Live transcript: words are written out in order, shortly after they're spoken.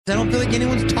I don't feel like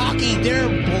anyone's talking. They're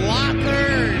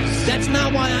blockers. That's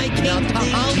not why I came to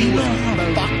help you.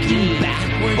 Fucking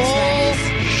backwards.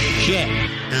 Bullshit.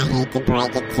 I hate to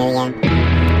break it to you.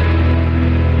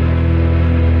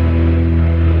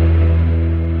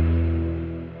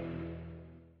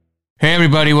 Hey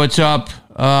everybody, what's up?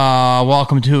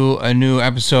 Welcome to a new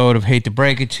episode of Hate to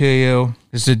Break It to You.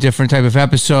 This is a different type of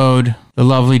episode. The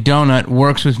lovely Donut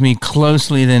works with me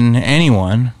closely than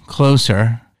anyone,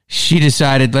 closer. She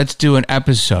decided, let's do an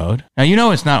episode. Now, you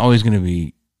know it's not always going to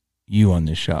be you on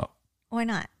this show. Why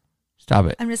not? Stop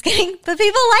it. I'm just kidding. But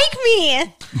people like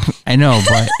me. I know,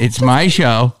 but it's my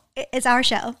show. It's our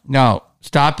show. No,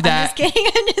 stop that. I'm just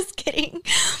kidding. I'm just kidding.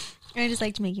 I just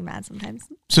like to make you mad sometimes.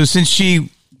 So since she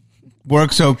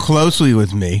works so closely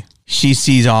with me, she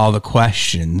sees all the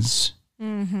questions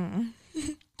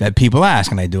that people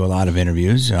ask. And I do a lot of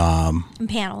interviews. And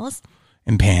panels.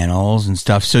 And panels and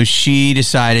stuff. So she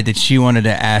decided that she wanted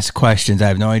to ask questions. I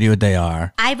have no idea what they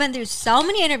are. I've been through so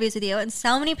many interviews with you and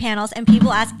so many panels, and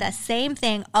people ask the same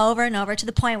thing over and over to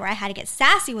the point where I had to get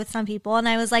sassy with some people. And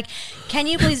I was like, can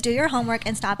you please do your homework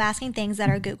and stop asking things that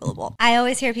are Googleable? I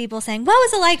always hear people saying, what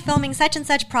was it like filming such and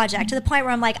such project? To the point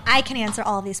where I'm like, I can answer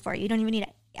all of these for you. You don't even need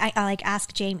it. I like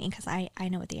ask Jamie because I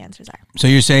know what the answers are. So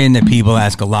you're saying that people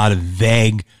ask a lot of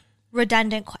vague,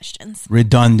 Redundant questions.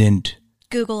 redundant,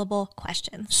 Googleable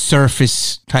questions.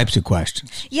 surface types of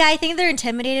questions. Yeah, I think they're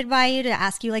intimidated by you to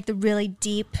ask you like the really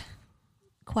deep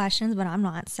questions, but I'm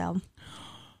not, so.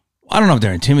 I don't know if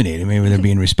they're intimidated. Maybe they're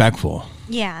being respectful.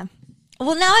 Yeah.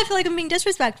 Well, now I feel like I'm being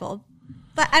disrespectful.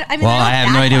 But I mean, Well, I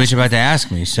have no idea what you're about to ask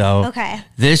me. So Okay.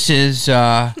 This is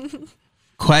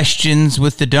questions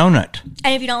with the donut.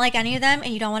 And if you don't like any of them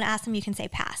and you don't want to ask them, you can say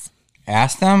pass.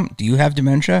 Ask them, do you have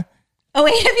dementia? Oh,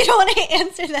 wait, if you don't want to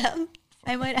answer them,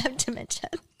 I might have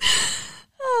dementia.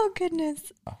 Oh,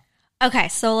 goodness. Okay,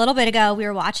 so a little bit ago, we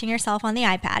were watching yourself on the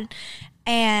iPad,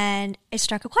 and it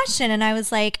struck a question, and I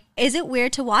was like, is it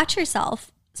weird to watch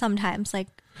yourself sometimes, like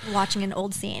watching an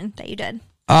old scene that you did?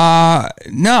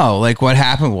 No. Like what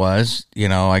happened was,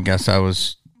 I guess I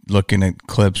was looking at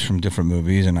clips from different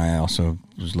movies, and I also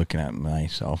was looking at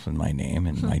myself and my name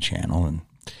and my channel, and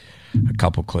a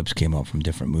couple clips came up from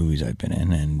different movies I've been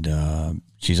in, and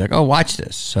she's like, oh, watch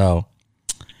this. So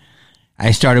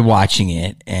I started watching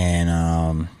it,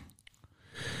 and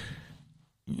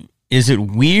is it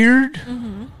weird?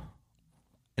 Mm-hmm.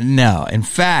 No. In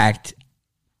fact,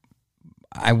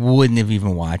 I wouldn't have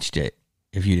even watched it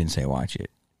if you didn't say watch it.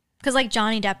 Because like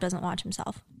Johnny Depp doesn't watch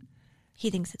himself. He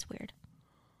thinks it's weird.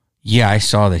 Yeah, I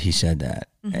saw that he said that,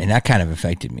 and that kind of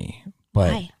affected me.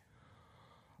 But,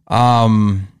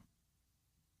 Why?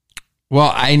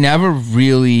 Well, I never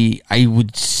really. I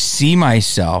would see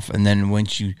myself, and then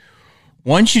once you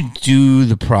do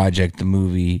the project, the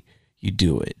movie, you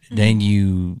do it. Mm-hmm. Then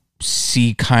you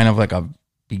see kind of like a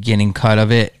beginning cut of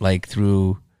it, like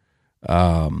through,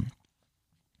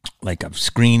 like a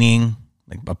screening,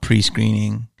 like a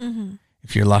pre-screening,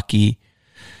 if you're lucky.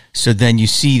 So then you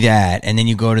see that, and then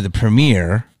you go to the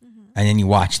premiere, and then you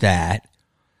watch that.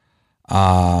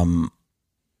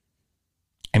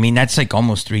 I mean, that's like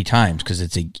almost 3 times because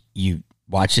it's like you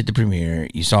watched it at the premiere,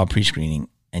 you saw a pre-screening,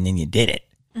 and then you did it.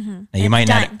 Mm-hmm. Now you might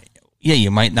not, you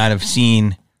might not have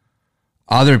seen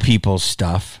other people's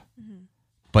stuff,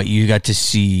 but you got to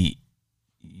see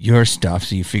your stuff,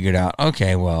 so you figured out,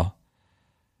 okay, well,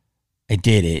 I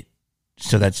did it,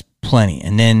 so that's plenty.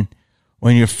 And then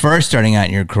when you're first starting out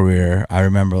in your career, I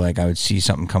remember like I would see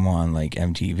something come on like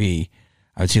MTV,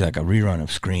 I would see like a rerun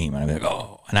of Scream, and I'd be like,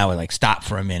 oh, and I would like stop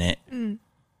for a minute.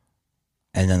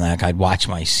 And then like I'd watch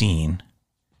my scene,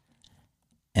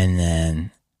 and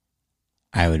then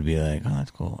I would be like, oh,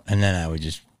 that's cool. And then I would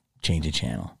just change the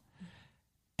channel.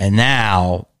 And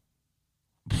now,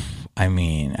 I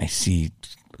mean, I see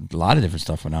a lot of different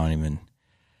stuff when not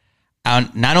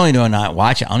only do I not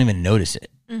watch it, I don't even notice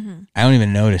it. I don't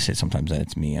even notice it sometimes that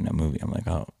it's me in a movie. I'm like,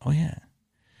 oh yeah.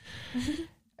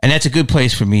 And that's a good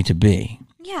place for me to be.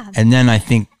 Yeah. And then I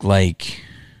think like,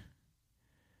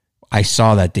 I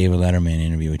saw that David Letterman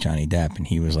interview with Johnny Depp, and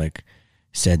he was like,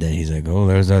 said that he's like, oh,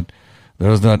 there's that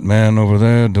man over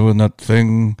there doing that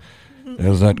thing.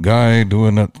 There's that guy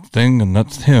doing that thing, and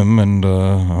that's him. And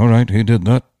all right, he did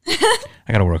that.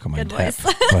 I got to work on my Depp,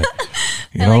 but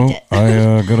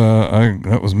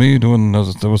that was me doing.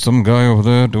 There was some guy over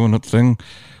there doing that thing,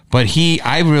 but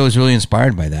I was really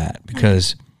inspired by that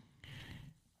because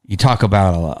you talk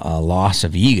about a loss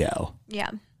of ego.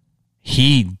 Yeah.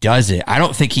 He does it. I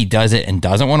don't think he does it and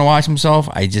doesn't want to watch himself.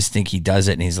 I just think he does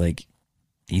it and he's like,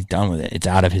 he's done with it. It's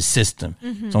out of his system.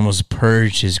 It's almost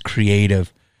purged his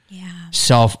creative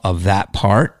self of that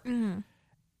part.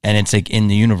 and it's like in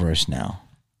the universe now.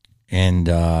 And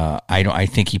I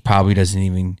think he probably doesn't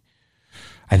even.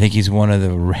 I think he's one of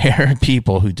the rare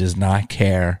people who does not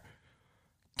care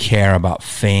about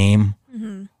fame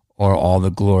or all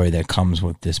the glory that comes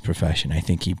with this profession. I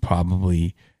think he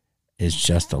probably is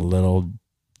just a little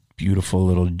beautiful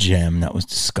little gem that was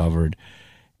discovered,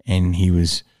 and he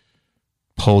was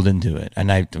pulled into it. And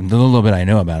the little bit I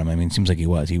know about him, I mean, it seems like he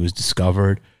was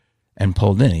discovered and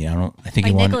pulled in. I think like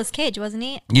he wanted Nicolas Cage, wasn't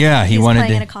he? Yeah, he was wanted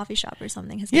playing to, in a coffee shop or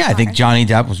something. His yeah, I think Johnny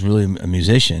Depp was really a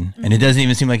musician, and it doesn't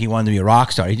even seem like he wanted to be a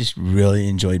rock star. He just really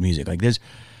enjoyed music. Like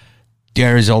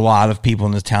there's a lot of people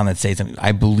in this town that say something.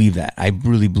 I believe that. I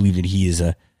really believe that he is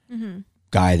a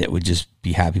guy that would just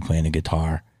be happy playing a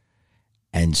guitar,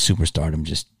 and superstardom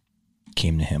just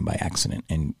came to him by accident,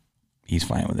 and he's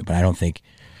fine with it. But I think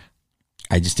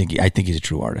he's a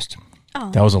true artist. Oh.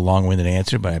 That was a long-winded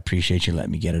answer, but I appreciate you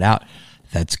letting me get it out.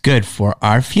 That's good for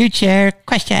our future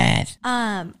questions.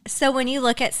 So when you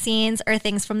look at scenes or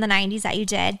things from the 90s that you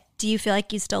did, do you feel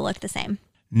like you still look the same?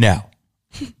 No.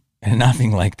 And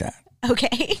nothing like that.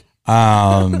 Okay.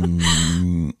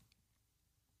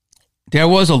 There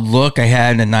was a look I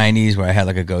had in the 90s where I had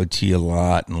like a goatee a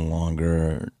lot and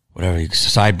longer, whatever,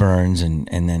 sideburns, and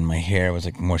then my hair was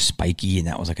like more spiky, and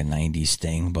that was like a 90s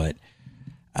thing. But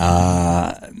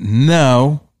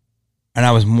no. And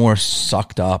I was more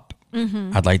sucked up.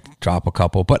 I'd like to drop a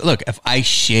couple. But look, if I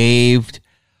shaved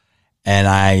and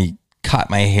I cut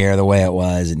my hair the way it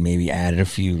was and maybe added a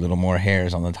few little more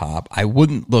hairs on the top, I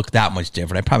wouldn't look that much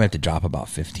different. I'd probably have to drop about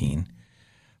 15.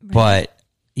 Right. But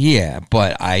yeah,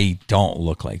 but I don't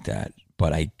look like that.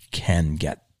 But I can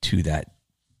get to that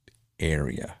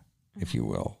area, if you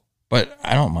will. But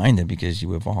I don't mind it because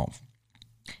you evolve.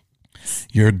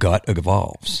 Your gut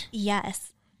evolves. Yes.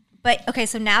 But, okay,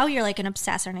 so now you're like an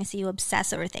obsessor, and I see you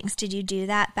obsess over things. Did you do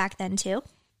that back then, too?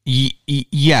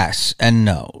 Yes and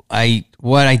no.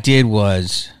 What I did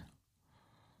was,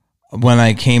 when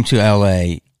I came to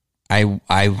LA,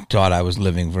 I thought I was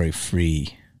living very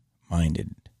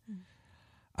free-minded.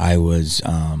 I was,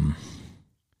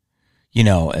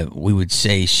 we would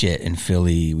say shit in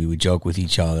Philly. We would joke with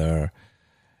each other.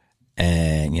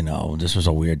 And, this was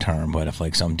a weird term, but if,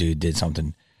 like, some dude did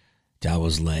something that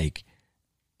was, like,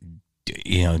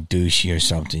 douchey or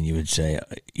something, you would say,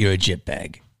 you're a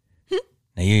jitbag.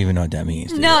 Now, you even know what that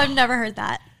means. No, I've never heard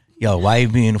that. Yo, why you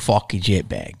being a fucking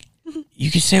jitbag? You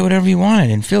could say whatever you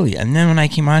wanted in Philly. And then when I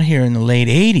came out here in the late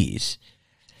 80s,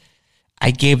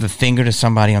 I gave the finger to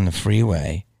somebody on the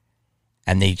freeway,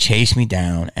 and they chased me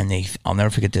down, and I'll never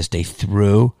forget this, they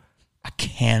threw a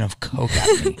can of Coke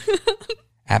at me,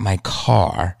 at my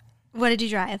car. What did you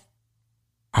drive?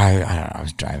 I don't know, I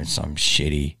was driving some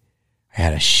shitty, I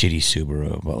had a shitty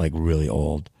Subaru, but like really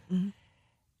old. Mm-hmm.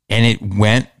 And it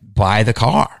went by the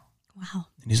car. Wow.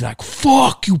 And he's like,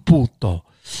 fuck you, puto.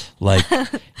 Like, and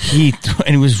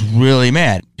he was really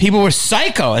mad. People were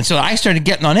psycho. And so I started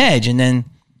getting on edge. And then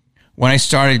when I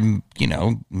started,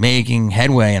 making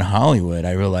headway in Hollywood,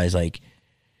 I realized, like,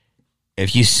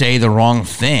 if you say the wrong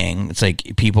thing, it's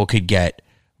like people could get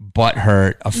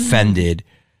butthurt, offended,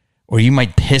 or you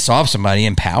might piss off somebody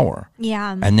in power.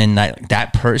 Yeah. And then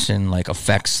that person, like,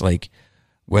 affects, like,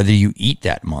 whether you eat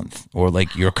that month or,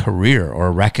 like, your career or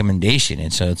a recommendation.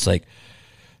 And so it's like,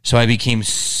 so I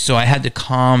had to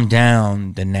calm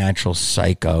down the natural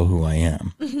psycho who I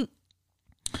am.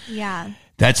 Yeah.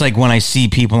 That's like when I see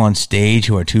people on stage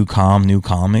who are too calm, new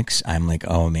comics, I'm like,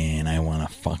 oh man, I want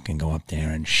to fucking go up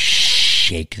there and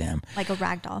shake them. Like a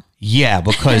rag doll. Yeah,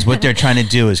 because what they're trying to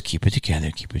do is keep it together.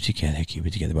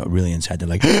 But really inside they're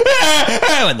like, and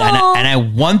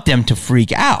I want them to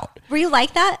freak out. Were you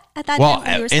like that at that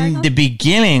time? Well, in the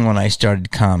beginning when I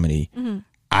started comedy,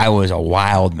 I was a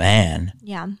wild man.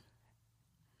 Yeah.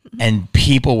 And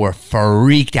people were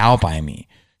freaked out by me.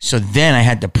 So then I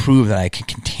had to prove that I could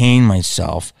contain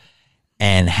myself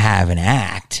and have an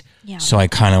act. Yeah. So I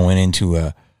kind of went into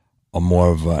a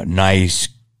more of a nice,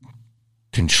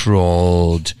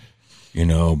 controlled,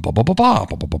 blah, blah, blah, blah,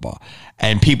 blah, blah, blah.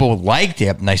 And people liked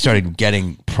it, and I started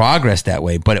getting progress that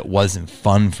way, but it wasn't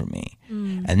fun for me.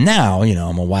 And now,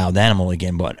 I'm a wild animal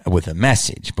again, but with a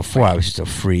message. Before I was just a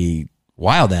free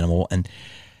wild animal, and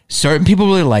certain people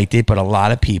really liked it, but a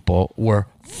lot of people were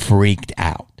freaked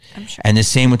out. I'm sure. And the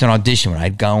same with an audition. When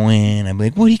I'd go in, I'd be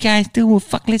like, what do you guys do? Well,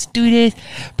 fuck, let's do this.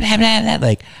 Blah, blah, blah.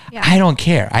 Like, yeah. I don't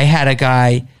care. I had a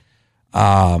guy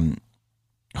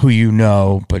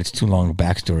who but it's too long a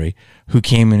backstory, who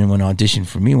came in and went audition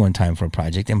for me one time for a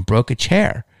project and broke a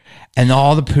chair. And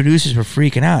all the producers were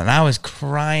freaking out. And I was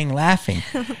crying, laughing.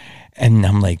 And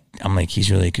I'm like, he's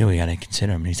really good. We got to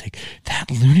consider him. And he's like, that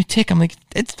lunatic. I'm like,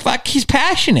 he's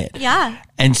passionate. Yeah.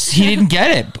 And he didn't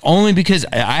get it only because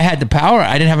I had the power.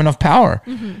 I didn't have enough power.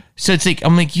 Mm-hmm. So it's like,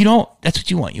 I'm like, that's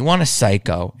what you want. You want a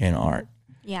psycho in art.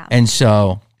 Yeah. And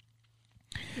so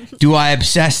do I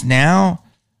obsess now?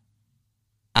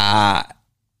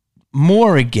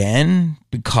 More again,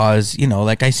 because,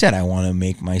 like I said, I want to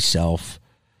make myself,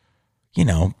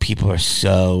 people are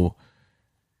so,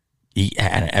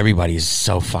 everybody's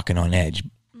so fucking on edge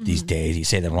these days. You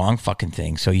say the wrong fucking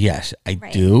thing. So yes, I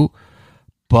do.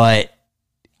 But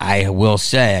I will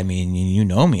say, I mean, you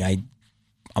know me,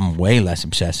 I'm way less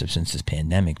obsessive since this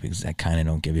pandemic because I kind of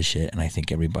don't give a shit. And I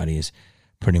think everybody is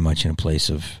pretty much in a place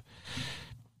of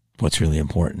what's really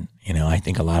important. I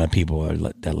think a lot of people are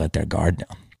let their guard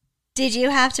down. Did you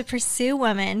have to pursue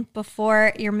women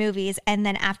before your movies, and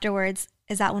then afterwards,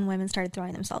 is that when women started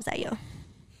throwing themselves at you?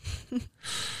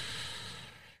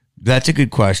 That's a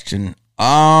good question.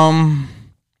 Obviously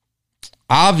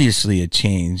it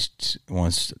changed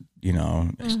once, you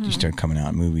start coming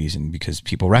out in movies, and because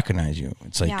people recognize you.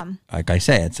 It's like, like I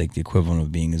say, it's like the equivalent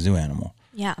of being a zoo animal.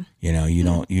 Yeah. You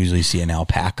don't usually see an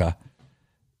alpaca,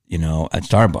 at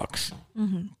Starbucks.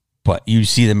 Mm-hmm. But you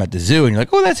see them at the zoo and you're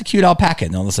like, oh, that's a cute alpaca.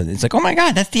 And all of a sudden it's like, oh my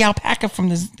God, that's the alpaca from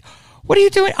this. What are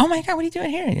you doing? Oh my God, what are you doing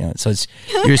here? So it's,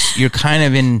 you're kind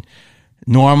of in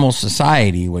normal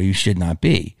society where you should not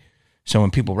be. So when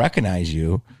people recognize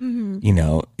you,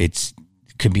 it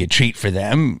could be a treat for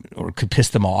them or it could piss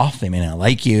them off. They may not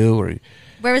like you. Or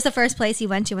where was the first place you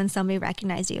went to when somebody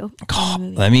recognized you?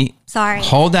 Sorry.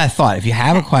 Hold that thought. If you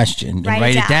have a question,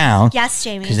 write it down. Yes,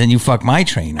 Jamie. Because then you fuck my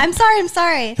train up. I'm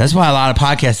sorry. That's why a lot of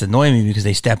podcasts annoy me because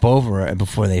they step over it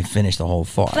before they finish the whole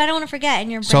thought. But I don't want to forget.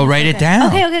 And your so write it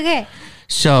down. Okay.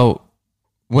 So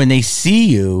when they see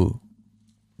you,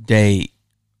 they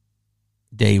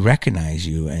recognize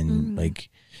you and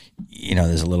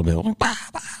there's a little bit of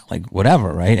like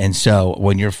whatever, right? And so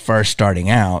when you're first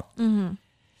starting out,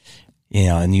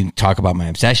 and you talk about my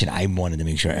obsession, I wanted to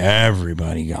make sure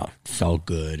everybody felt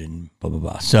good and blah, blah,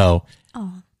 blah. So,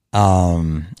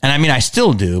 and I mean, I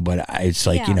still do, but it's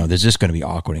like, there's just going to be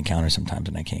awkward encounters sometimes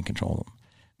and I can't control them.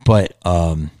 But,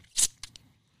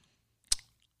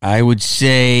 I would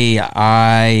say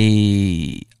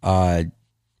I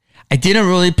didn't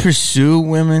really pursue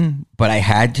women, but I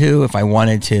had to if I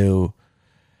wanted to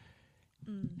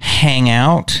hang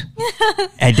out.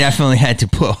 I definitely had to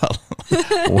put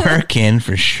work in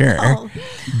for sure.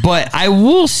 But I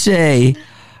will say,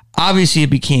 obviously,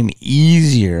 it became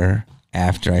easier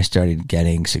after I started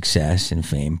getting success and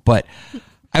fame. But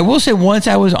I will say, once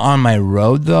I was on my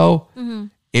road, though,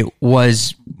 it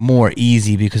was more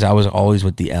easy because I was always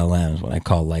with the LMs, what I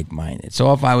call like-minded.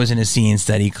 So if I was in a scene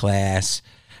study class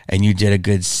and you did a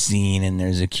good scene and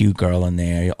there's a cute girl in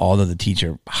there, although the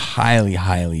teacher highly,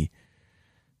 highly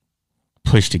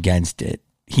pushed against it,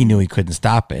 he knew he couldn't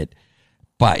stop it.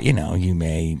 But, you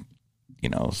may,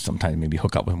 sometimes maybe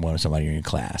hook up with somebody in your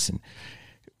class. And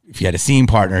if you had a scene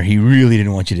partner, he really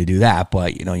didn't want you to do that.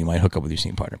 But, you might hook up with your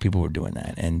scene partner. People were doing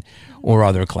that. Or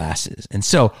other classes. And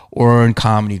so, or in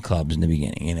comedy clubs in the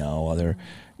beginning, other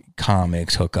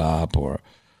comics hook up or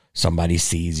somebody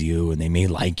sees you and they may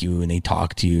like you and they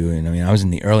talk to you. And I mean, I was in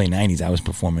the early 90s. I was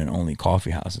performing in only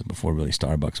coffee houses before really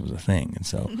Starbucks was a thing. And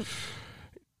so,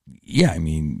 yeah, I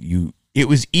mean, it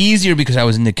was easier because I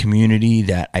was in the community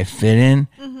that I fit in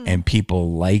and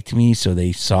people liked me. So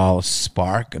they saw a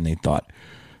spark and they thought,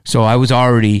 so I was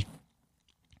already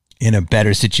in a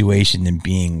better situation than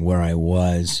being where I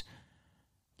was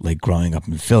like growing up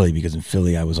in Philly, because in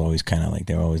Philly, I was always kind of like,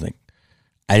 they were always like,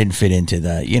 I didn't fit into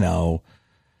the,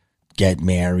 get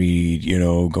married,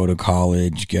 go to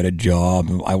college, get a job.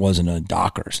 I wasn't a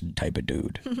Dockers type of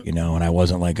dude, and I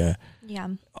wasn't like a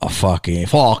fucking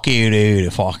fuck you,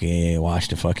 dude, watch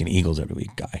the fucking Eagles every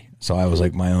week guy. So I was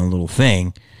like my own little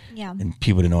thing, and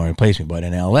people didn't know where to place me. But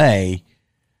in LA,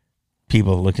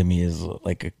 people looked at me as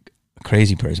like a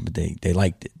crazy person, but they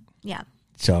liked it. Yeah.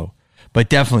 So, but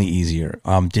definitely easier.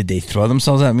 Did they throw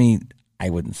themselves at me? I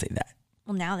wouldn't say that.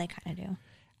 Well, now they kind of do.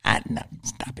 No,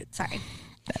 stop it. Sorry.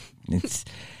 It's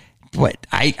what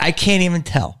I can't even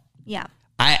tell. Yeah.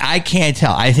 I can't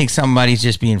tell. I think somebody's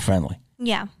just being friendly.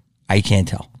 Yeah. I can't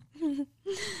tell.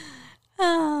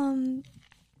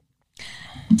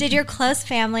 Did your close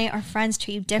family or friends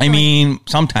treat you differently? I mean,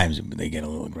 sometimes they get a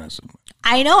little aggressive.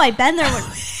 I know. I've been there.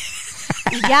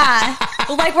 Yeah.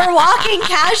 Like we're walking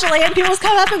casually and people's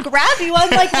come up and grab you. I'm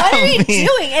like, what are you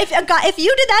doing? If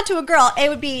you did that to a girl,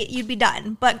 you'd be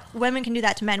done. But women can do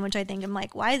that to men, which I think I'm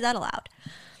like, why is that allowed?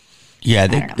 Yeah,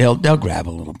 they'll grab a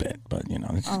little bit, but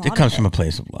it comes from a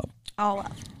place of love. Oh,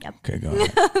 well. Yep. Okay, go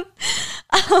ahead.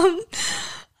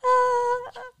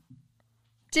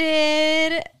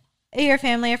 Did your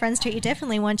family or friends treat you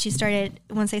differently once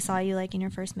they saw you like in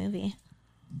your first movie?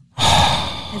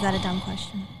 Is that a dumb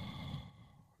question?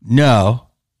 No.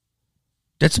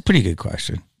 That's a pretty good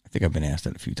question. I think I've been asked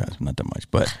that a few times, but not that much.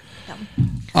 But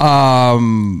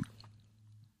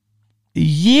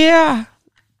yeah.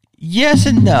 Yes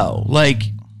and no. Like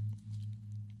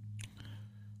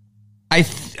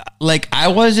I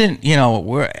wasn't,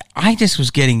 I just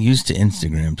was getting used to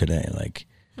Instagram today, like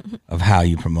of how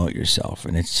you promote yourself.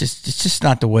 And it's just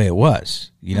not the way it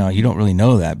was. You don't really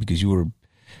know that because you were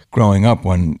growing up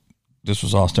when this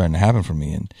was all starting to happen for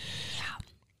me. And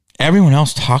everyone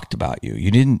else talked about you.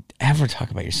 You didn't ever talk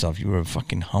about yourself. You were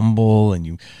fucking humble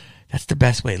and that's the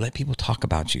best way. Let people talk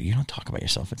about you. You don't talk about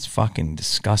yourself. It's fucking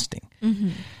disgusting. Mm-hmm.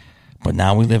 But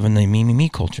now we live in the me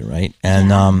culture, right?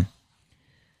 And,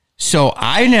 so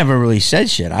I never really said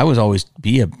shit. I was always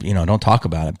don't talk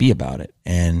about it, be about it.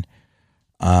 And,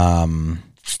 I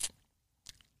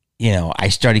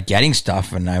started getting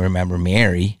stuff and I remember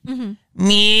Mary,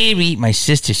 my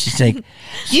sister, she's like,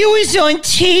 you was on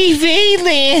TV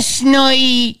last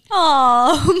night.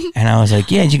 Oh. And I was like,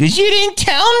 yeah. And she goes, you didn't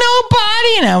tell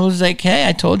nobody. And I was like, hey,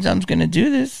 I told you I was going to do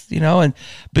this, and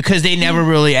because they never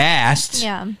really asked.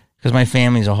 Yeah. Because my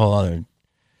family's a whole other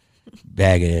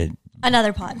bag of...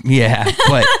 Another pod. Yeah,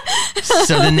 but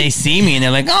so then they see me and they're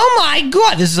like, oh my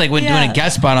God. This is like when doing a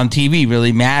guest spot on TV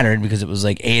really mattered because it was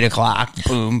like 8 o'clock,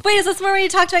 boom. Wait, is this more when you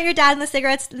talked about your dad and the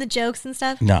cigarettes and the jokes and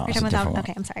stuff? No, it's a different one.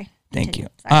 Okay, I'm sorry. Thank you.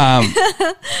 Sorry.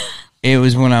 It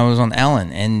was when I was on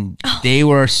Ellen and they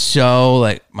were so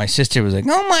like, my sister was like,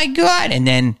 oh my God. And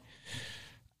then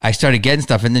I started getting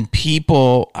stuff and then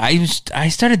people, I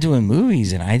started doing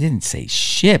movies and I didn't say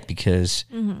shit because...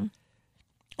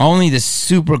 Only the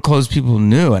super close people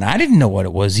knew, and I didn't know what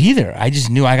it was either. I just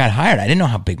knew I got hired. I didn't know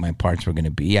how big my parts were going to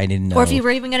be. I didn't know, or if you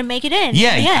were even going to make it in.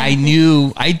 Yeah, I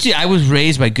knew. I was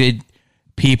raised by good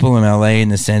people in LA in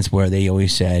the sense where they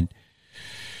always said,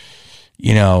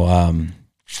 this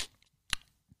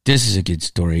is a good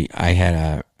story. I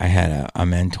had a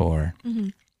mentor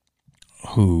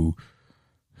who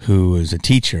was a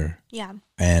teacher. Yeah,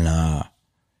 and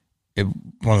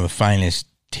one of the finest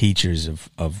teachers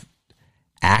of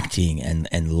acting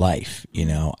and life,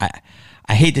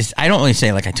 I hate this. I don't really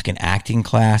say like I took an acting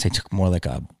class. I took more like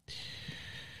a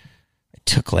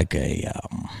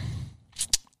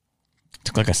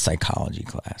psychology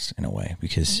class in a way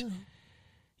because,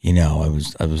 I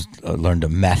learned a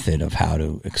method of how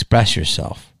to express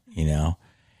yourself, and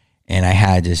I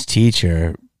had this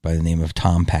teacher by the name of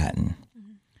Tom Patton.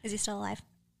 Is he still alive?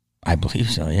 I believe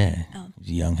so, yeah. Oh.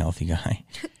 He's a young, healthy guy.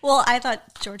 Well, I thought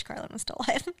George Carlin was still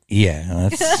alive. Yeah.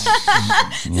 So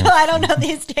I don't know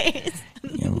these days.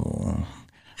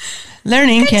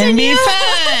 Learning can be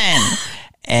fun.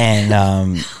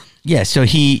 And, so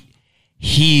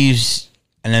he's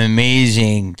an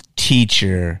amazing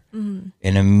teacher, an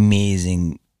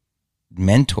amazing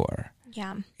mentor.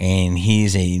 Yeah. And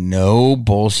he's a no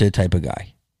bullshit type of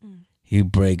guy. He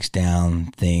breaks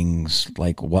down things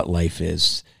like what life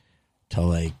is to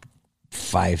like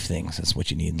 5 things. That's what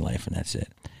you need in life, and that's it.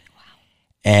 Wow.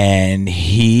 And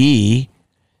he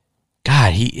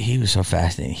was so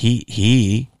fascinating.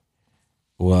 He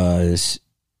was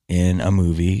in a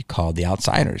movie called The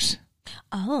Outsiders.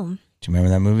 Oh. Do you remember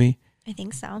that movie? I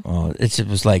think so. Oh, it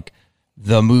was like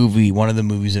the movie, one of the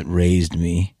movies that raised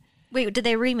me. Wait, did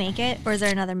they remake it, or is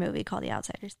there another movie called The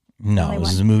Outsiders? No, it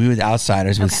was a movie with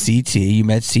Outsiders with CT. You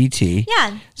met CT.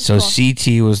 Yeah. So cool.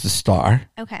 CT was the star.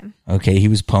 Okay. Okay, he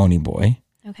was Pony Boy.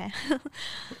 Okay.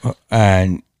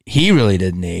 And he really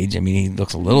didn't age. I mean, he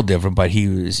looks a little different, but he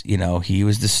was, he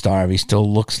was the star. He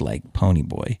still looks like Pony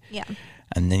Boy. Yeah.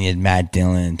 And then you had Matt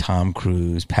Dillon, Tom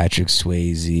Cruise, Patrick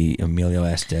Swayze, Emilio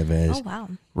Estevez. Oh, wow.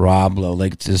 Rob Lowe.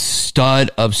 Like the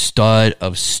stud of stud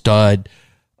of stud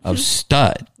of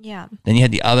stud. Yeah. Then you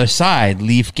had the other side,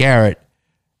 Leif Garrett,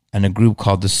 and a group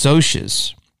called the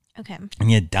Socias. Okay. And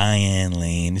you had Diane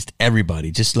Lane, just everybody,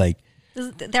 just like...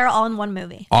 They're all in one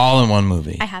movie. All in one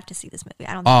movie. I have to see this movie.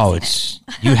 I don't think I've seen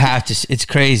it. You have to, it's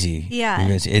crazy. Yeah.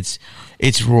 Because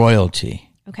it's royalty.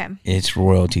 Okay. It's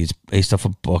royalty. It's based off a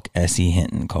book, S.E.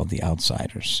 Hinton, called The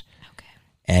Outsiders. Okay.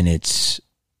 And it's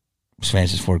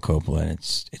Francis Ford Coppola, and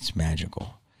it's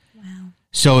magical. Wow.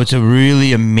 So it's a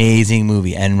really amazing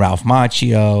movie. And Ralph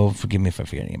Macchio, forgive me if I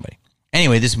forget anybody.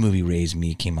 Anyway, this movie raised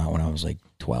me. It came out when I was like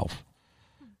 12.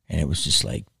 And it was just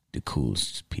like the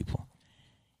coolest people.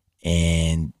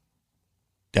 And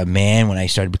the man, when I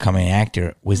started becoming an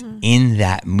actor, was in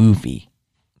that movie.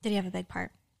 Did he have a big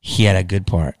part? He had a good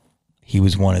part. He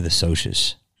was one of the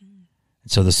Socias.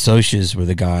 So the Socs were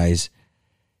the guys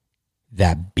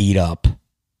that beat up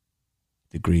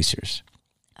the Greasers.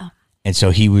 Oh. And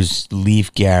so he was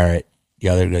Leif Garrett, the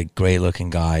other like great looking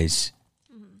guy's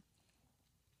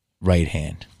right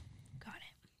hand. Got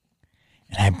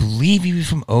it. And I believe he was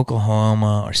from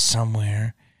Oklahoma or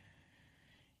somewhere.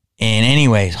 And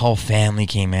anyway, his whole family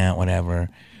came out, whatever.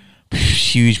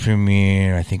 Huge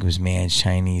premiere. I think it was Man's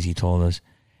Chinese, he told us.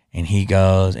 And he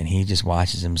goes and he just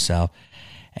watches himself.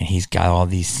 And he's got all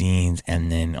these scenes.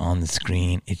 And then on the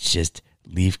screen, it's just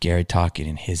Leif Garrett talking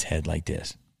in his head like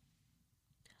this.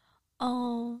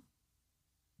 Oh.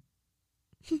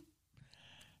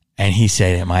 And he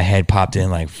said that my head popped in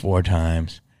like 4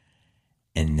 times.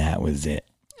 And that was it.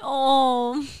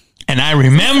 Oh. And I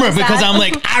remember So because sad. I'm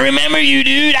like, I remember you,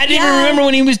 dude. I didn't Yeah. remember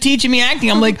when he was teaching me acting.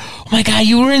 I'm like, oh my God,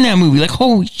 you were in that movie. Like,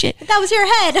 holy shit. That was your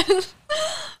head.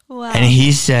 Wow. And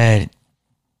he said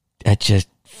that just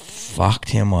fucked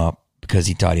him up because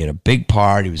he thought he had a big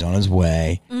part. He was on his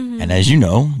way. Mm-hmm. And as you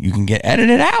know, you can get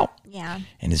edited out. Yeah.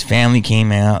 And his family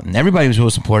came out and everybody was real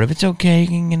supportive. It's okay. You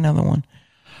can get another one.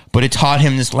 But it taught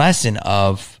him this lesson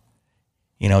of,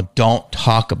 don't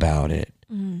talk about it.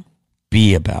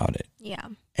 Be about it. Yeah.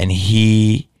 And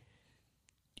he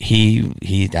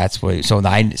that's what so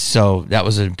that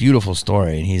was a beautiful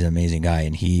story, and he's an amazing guy,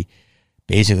 and he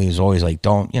basically was always like,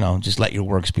 don't just let your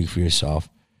work speak for yourself,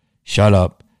 shut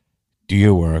up, do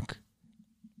your work,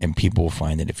 and people will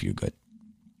find it if you're good.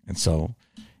 And so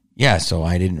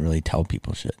I didn't really tell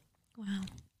people shit. Wow.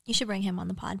 You should bring him on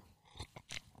the pod.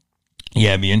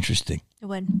 Yeah, it'd be interesting.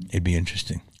 It'd be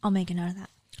interesting. I'll make a note of that.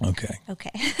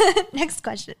 Okay. Next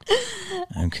question.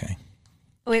 Okay,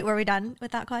 Wait, were we done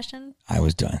with that question? I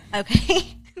was done.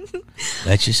 Okay.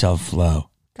 Let yourself flow.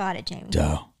 Got it, Jamie.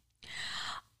 Duh.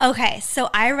 Okay, so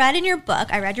I read your book.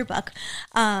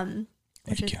 Thank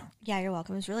you. Yeah, you're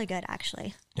welcome. It was really good,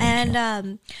 actually. Thank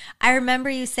And I remember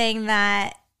you saying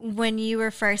that when you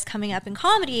were first coming up in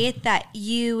comedy, that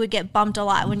you would get bumped a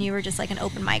lot when you were just like an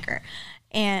open micer,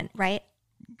 and right?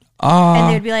 And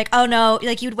they would be like, "Oh no!"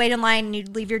 Like you'd wait in line and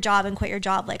you'd leave your job and quit your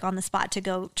job like on the spot to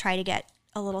go try to get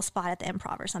a little spot at the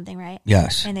Improv or something, right?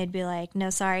 Yes, And they'd be like, "No,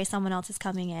 sorry, someone else is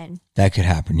coming in." that could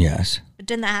happen. Yes.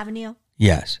 Didn't that happen to you?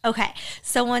 Yes. Okay.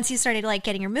 So once you started like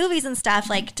getting your movies and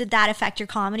stuff, like did that affect your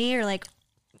comedy or like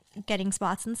getting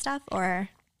spots and stuff or?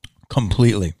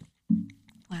 Completely.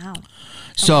 Wow.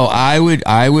 So I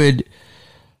would.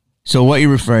 So what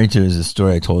you're referring to is the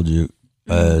story I told you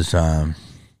is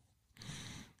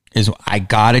I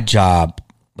got a job.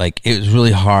 Like it was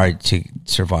really hard to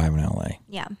survive in LA.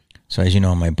 Yeah. So as you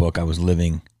know in my book, I was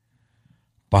living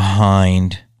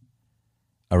behind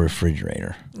a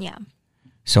refrigerator. Yeah.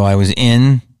 So I lived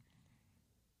in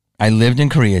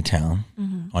Koreatown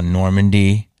on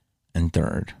Normandy and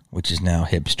 3rd, which is now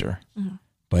hipster.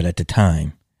 But at the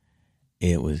time,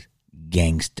 it was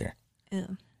gangster.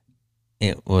 Ew.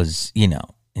 It was,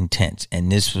 intense.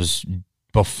 And this was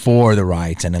before the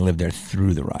riots, and I lived there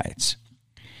through the riots.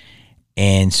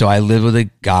 And so I lived with a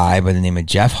guy by the name of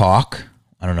Jeff Hawk.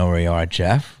 I don't know where you are,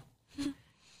 Jeff.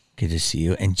 Good to see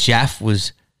you. And Jeff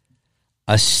was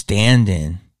a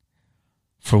stand-in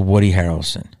for Woody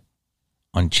Harrelson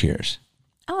on Cheers.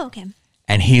 Oh, okay.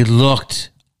 And he looked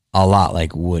a lot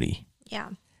like Woody. Yeah.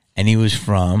 And he was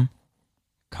from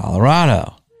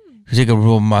Colorado. He was like a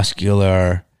real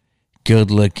muscular,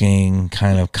 good-looking,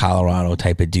 kind of Colorado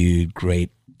type of dude.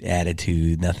 Great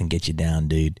attitude. Nothing gets you down,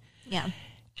 dude. Yeah.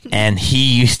 And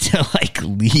he used to like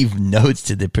leave notes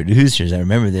to the producers. I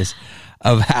remember this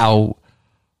of how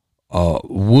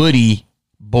Woody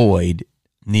Boyd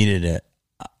needed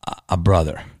a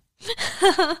brother.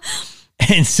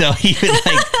 And so he would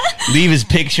like leave his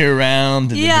picture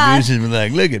around, and the producers would be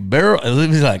like, "Look at Beryl." It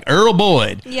was like Earl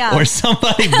Boyd, or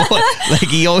somebody Boyd. Like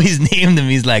he always named him.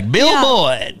 He's like Bill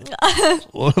Boyd,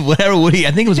 or whatever. Woody,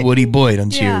 I think it was Woody Boyd on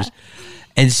Cheers.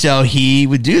 And so he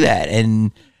would do that,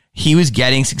 and he was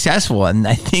getting successful. And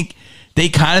I think they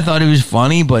kind of thought it was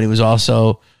funny, but it was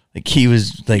also like he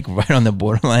was like right on the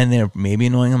borderline there, maybe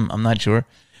annoying him. I'm not sure.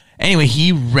 Anyway,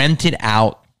 he rented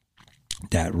out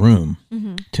that room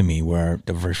to me where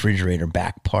the refrigerator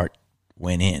back part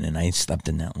went in, and I slept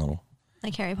in that little,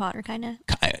 like Harry Potter kind of,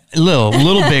 a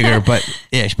little bigger, but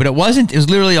ish. But it wasn't. It was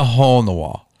literally a hole in the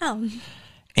wall. Oh.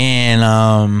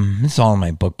 And it's all in my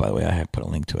book, by the way. I have put a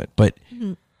link to it. But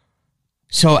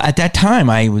so at that time,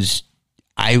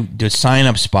 the sign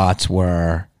up spots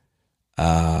were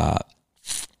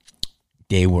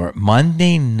they were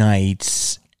Monday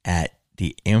nights at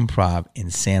the Improv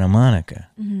in Santa Monica,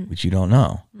 which you don't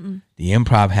know. The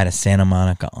Improv had a Santa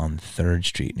Monica on 3rd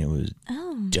Street, and it was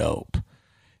dope.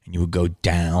 and you would go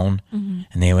down, and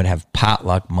they would have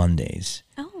potluck Mondays.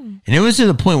 Oh. And it was to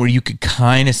the point where you could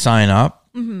kind of sign up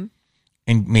and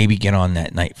maybe get on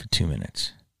that night for 2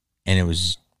 minutes. And it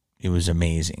was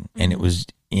amazing. And it was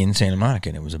in Santa Monica,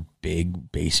 and it was a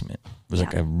big basement. It was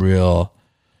like a real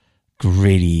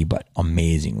gritty but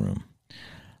amazing room.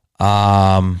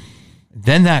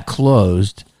 Then that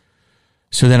closed.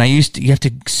 So then you have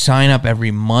to sign up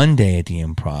every Monday at the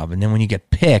Improv. And then when you get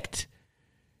picked,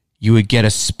 you would get a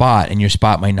spot, and your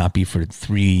spot might not be for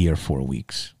 3 or 4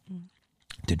 weeks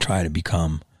to try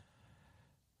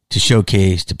to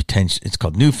showcase the potential. It's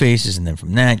called New Faces. And then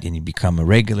from that, and you become a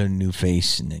regular new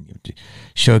face. And then you have to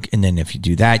show, and then if you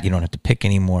do that, you don't have to pick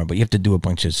anymore, but you have to do a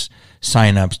bunch of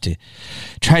sign-ups to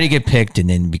try to get picked and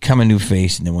then become a new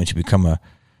face. And then once you become a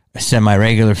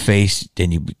semi-regular face,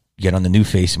 then you get on the new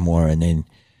face more, and then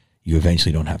you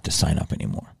eventually don't have to sign up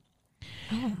anymore.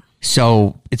 Oh.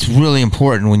 So it's really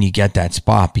important when you get that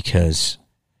spot, because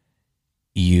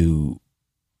you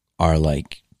are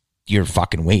like, you're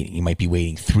fucking waiting. You might be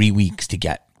waiting 3 weeks to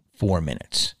get 4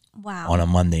 minutes on a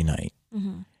Monday night.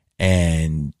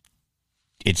 And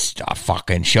it's a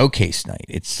fucking showcase night.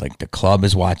 It's like the club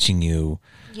is watching you.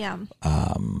 Yeah.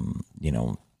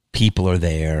 People are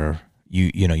there.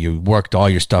 You worked all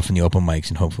your stuff in the open mics,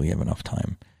 and hopefully you have enough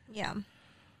time. Yeah.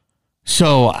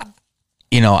 So,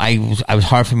 I was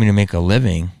hard for me to make a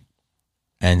living.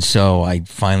 And so I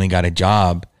finally got a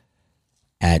job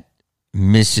at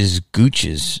Mrs.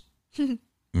 Gooch's.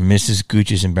 Mrs.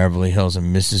 Gooch's in Beverly Hills,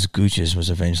 and Mrs. Gooch's was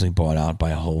eventually bought out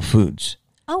by a Whole Foods.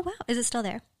 Oh, wow. Is it still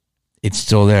there? It's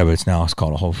still there, but it's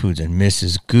called a Whole Foods. And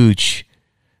Mrs. Gooch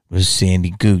was Sandy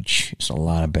Gooch. It's a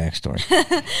lot of backstory.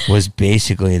 Was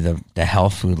basically the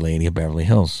health food lady of Beverly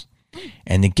Hills.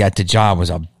 And to get the job was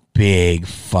a big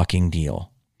fucking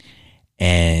deal.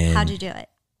 And how'd you do it?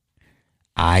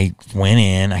 I went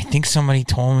in. I think somebody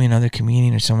told me, another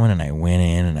comedian or someone, and I went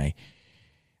in and I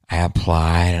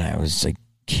applied, and I was like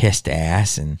kissed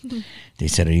ass, and they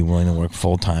said, "Are you willing to work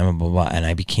full time?" And blah, blah, blah. And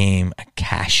I became a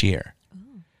cashier.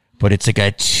 But it's like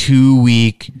a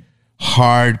 2-week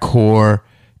hardcore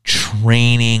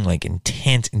training, like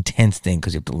intense thing,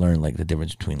 because you have to learn like the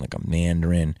difference between like a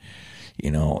Mandarin,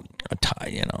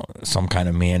 some kind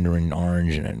of Mandarin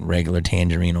orange and a regular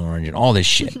tangerine orange and all this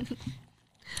shit.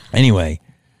 Anyway,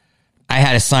 I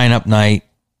had a sign up night.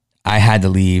 I had to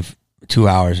leave 2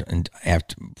 hours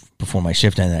before my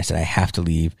shift ended. I said, I have to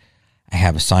leave. I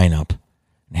have a sign up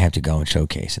and I have to go and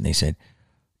showcase. And they said,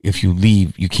 if you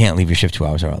leave, you can't leave your shift 2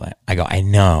 hours early. I go, I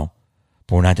know,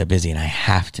 but we're not that busy, and I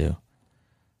have to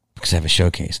because I have a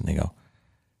showcase. And they go,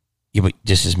 yeah, but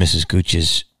just as Mrs.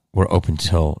 Gooch's, we're open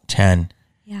till 10.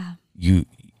 Yeah.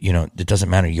 It doesn't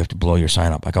matter. You have to blow your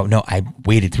sign up. I go, no, I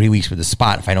waited 3 weeks for the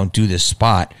spot. If I don't do this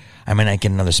spot, I might not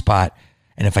get another spot.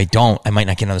 And if I don't, I might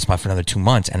not get another spot for another 2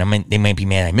 months. And they might be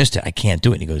mad I missed it. I can't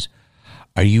do it. And he goes,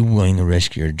 are you willing to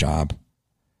risk your job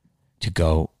to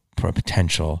go for a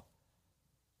potential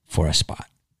for a spot?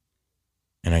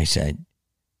 And I said,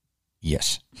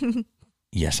 yes.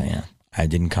 Yes, I am. I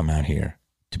didn't come out here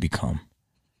to become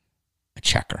a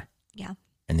checker. Yeah.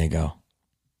 And they go.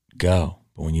 But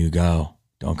when you go,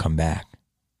 don't come back.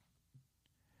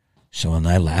 So when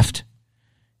I left,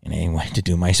 and I went to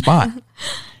do my spot,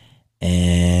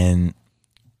 and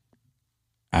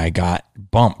I got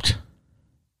bumped.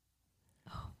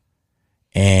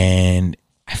 And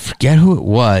I forget who it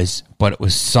was, but it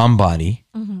was somebody.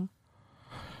 Mm-hmm.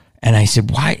 And I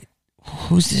said, why?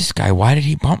 Who's this guy? Why did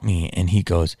he bump me? And he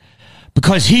goes,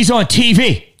 because he's on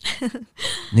TV. And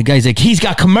the guy's like, he's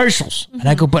got commercials. Mm-hmm. And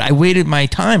I go, but I waited my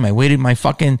time. I waited my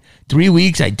fucking 3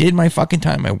 weeks. I did my fucking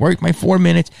time. I worked my 4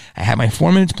 minutes. I had my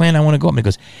 4 minutes planned. I want to go up. And he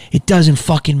goes, it doesn't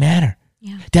fucking matter.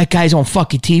 Yeah. That guy's on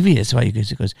fucking TV. That's why he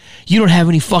goes, you don't have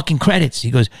any fucking credits. He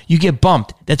goes, you get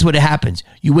bumped. That's what it happens.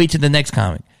 You wait till the next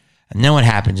comic. And then what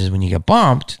happens is when you get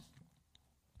bumped,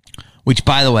 which,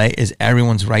 by the way, is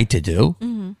everyone's right to do,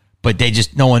 mm-hmm. but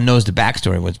no one knows the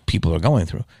backstory of what people are going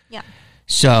through. Yeah.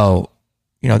 So,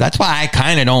 that's why I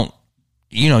kind of don't,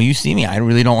 you see me, I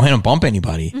really don't want to bump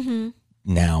anybody mm-hmm.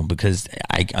 now because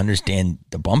I understand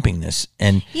the bumpingness.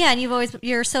 And yeah, and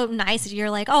you're so nice that you're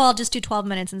like, oh, I'll just do 12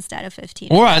 minutes instead of 15.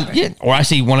 Or I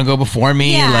say, you want to go before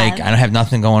me? Yeah. Like, I don't have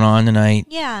nothing going on tonight.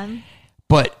 Yeah.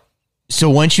 But, so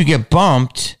once you get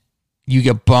bumped,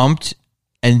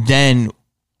 and then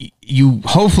you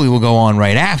hopefully will go on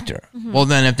right after. Mm-hmm. Well,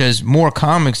 then if there's more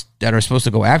comics that are supposed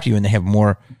to go after you and they have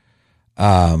more,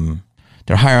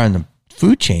 they're higher on the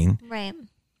food chain. Right.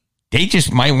 They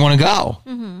just might want to go.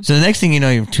 Mm-hmm. So the next thing you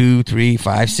know, you're 2, 3,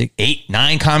 5, 6, 8,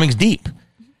 9 comics deep.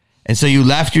 And so you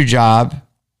left your job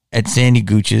at Sandy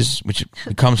Gooch's, which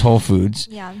becomes Whole Foods,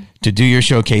 Yeah. to do your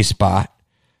showcase spot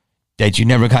that you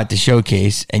never got to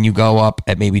showcase, and you go up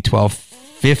at maybe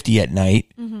 12:50 at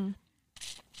night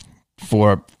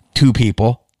for 2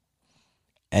 people,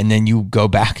 and then you go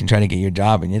back and try to get your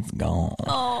job, and it's gone.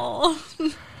 Oh.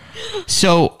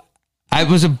 So it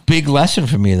was a big lesson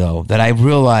for me, though, that I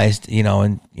realized,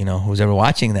 who's ever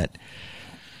watching that,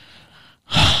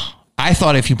 I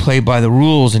thought if you play by the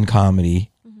rules in comedy,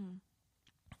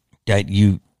 that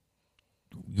you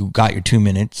got your 2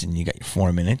 minutes, and you got your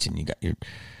 4 minutes, and you got your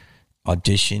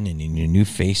audition, and in your new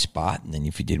face spot, and then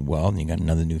if you did well, then you got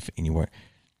another new, and you were.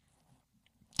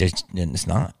 It's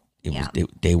not. It was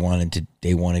they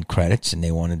wanted credits, and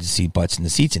they wanted to see butts in the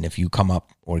seats. And if you come up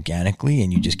organically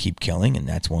and you just keep killing, and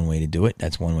that's one way to do it.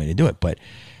 That's one way to do it. But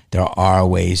there are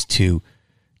ways to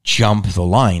jump the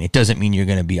line. It doesn't mean you're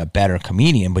going to be a better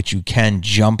comedian, but you can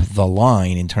jump the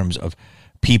line in terms of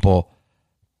people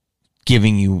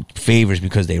giving you favors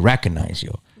because they recognize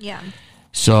you. Yeah.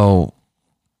 So,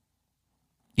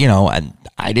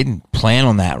 I didn't plan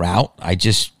on that route. I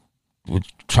just would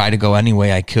try to go any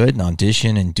way I could and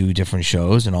audition and do different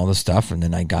shows and all this stuff. And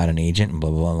then I got an agent and blah,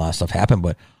 blah, blah, a lot of stuff happened.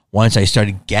 But once I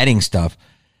started getting stuff,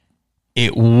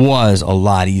 it was a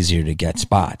lot easier to get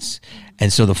spots.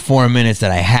 And so the 4 minutes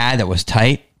that I had that was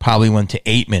tight probably went to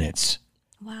 8 minutes.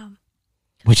 Wow.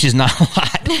 Which is not a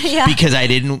lot Yeah. because I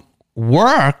didn't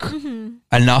work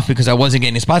enough because I wasn't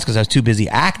getting spots because I was too busy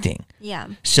acting. Yeah.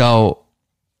 So,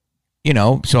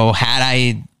 so had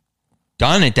I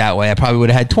done it that way, I probably would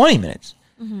have had 20 minutes.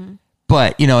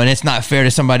 But, and it's not fair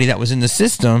to somebody that was in the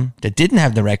system that didn't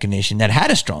have the recognition that had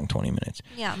a strong 20 minutes.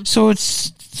 Yeah. So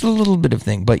it's a little bit of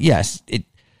thing. But yes,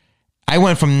 I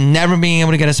went from never being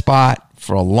able to get a spot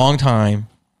for a long time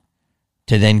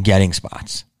to then getting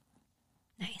spots.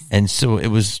 Nice. And so it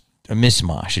was a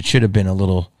mishmash. It should have been a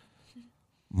little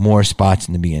more spots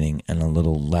in the beginning and a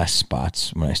little less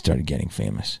spots when I started getting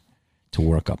famous to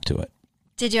work up to it.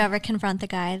 Did you ever confront the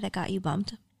guy that got you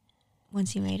bumped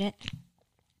once you made it?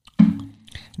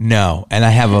 No, and I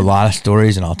have a lot of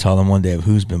stories, and I'll tell them one day of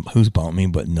who's bumped me.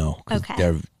 But no, 'cause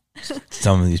Okay.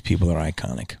 some of these people are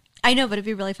iconic. I know, but it'd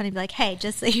be really funny to be like, hey,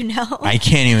 just so you know. I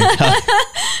can't even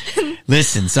tell.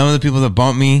 Listen, some of the people that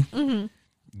bump me,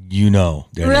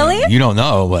 their Really? name. You don't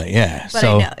know, but yeah. But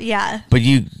so, I know, yeah. But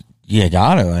you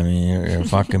gotta. I mean, you're a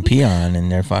fucking peon,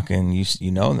 and they're fucking.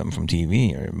 You know them from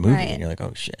TV or movie, Right. and you're like,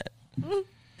 oh shit.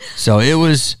 So it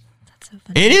was. So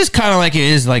funny. It is kind of like it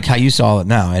is like how you saw it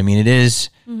now. I mean, it is.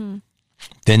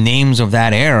 The names of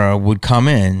that era would come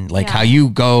in, like Yeah. how you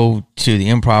go to the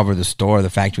Improv or the store or the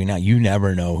Factory now. You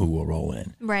never know who will roll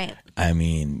in. Right. I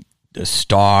mean, the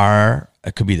star,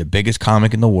 it could be the biggest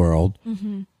comic in the world,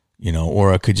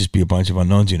 or it could just be a bunch of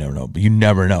unknowns. You never know, but you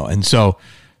never know. And so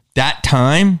that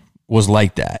time was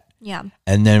like that. Yeah.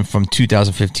 And then from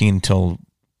 2015 until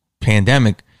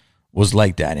pandemic was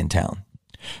like that in town.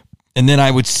 And then I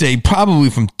would say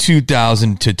probably from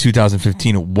 2000 to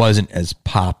 2015, it wasn't as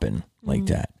poppin' like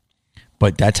that.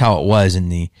 But that's how it was in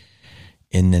the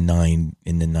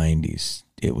 90s.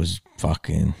 It was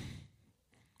fucking.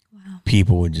 Wow.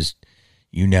 People would just,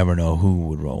 you never know who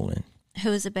would roll in. Who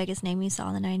was the biggest name you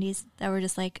saw in the 90s that were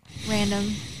just like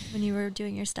random when you were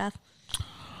doing your stuff?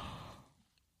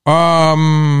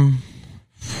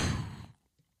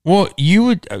 Well,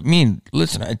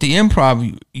 listen, at the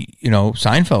Improv,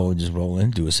 Seinfeld would just roll in,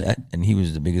 do a set, and he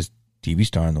was the biggest TV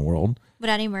star in the world. Would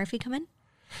Eddie Murphy come in?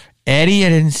 Eddie, I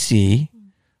didn't see.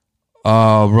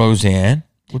 Roseanne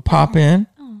would pop in.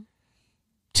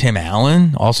 Tim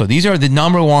Allen, also. These are the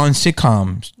number one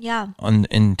sitcoms Yeah.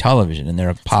 in television, and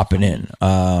they're popping in.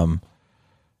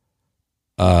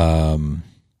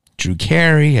 Drew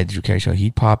Carey, had the Drew Carey show,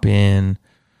 he'd pop in.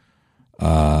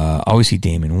 Always see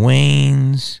Damon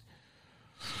Wayans.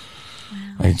 Wow.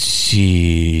 I'd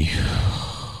see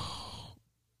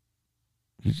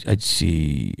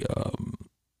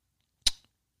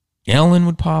Ellen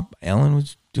would pop. Ellen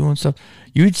was doing stuff.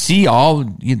 You would see all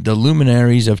the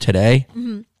luminaries of today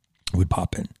would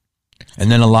pop in. And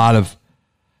then a lot of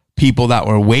people that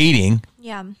were waiting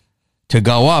Yeah. to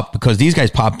go up because these guys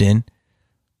popped in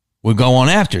would go on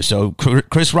after. So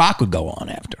Chris Rock would go on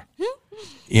after.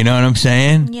 You know what I'm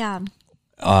saying? Yeah.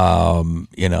 I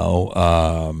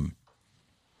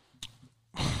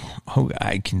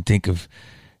can think of,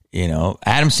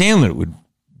 Adam Sandler would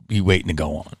be waiting to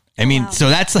go on. I mean, so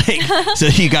that's like, so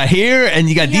you got here and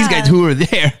you got these guys who are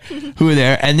there,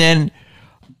 and then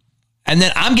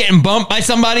I'm getting bumped by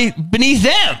somebody beneath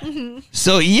them.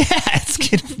 So yeah, it's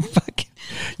getting fucking,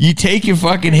 you take your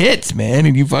fucking hits, man,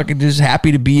 and you fucking just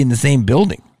happy to be in the same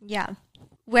building. Yeah.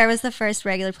 Where was the first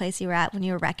regular place you were at when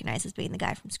you were recognized as being the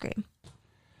guy from Scream?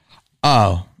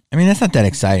 Oh, I mean, that's not that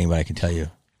exciting, but I can tell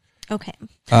you. Okay.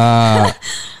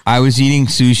 I was eating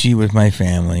sushi with my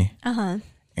family, Uh-huh.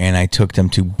 and I took them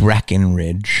to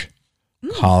Breckenridge,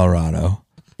 Colorado.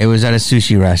 It was at a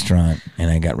sushi restaurant, and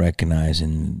I got recognized,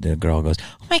 and the girl goes,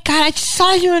 "Oh my God, I just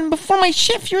saw you, and before my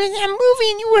shift, you were in that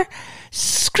movie, and you were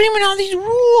screaming all these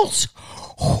rules.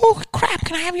 Holy crap,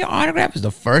 can I have your autograph?" It was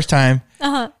the first time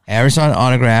I ever saw an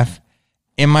autograph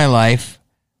in my life.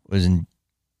 It was in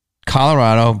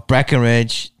Colorado,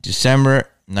 Breckenridge, December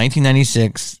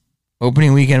 1996,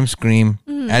 opening weekend of Scream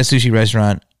at a sushi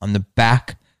restaurant. On the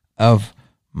back of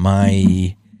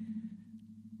my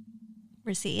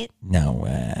Receipt?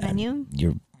 menu,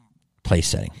 your place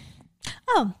setting.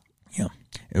 Oh. Yeah,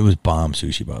 it was bomb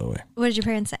sushi, by the way. What did your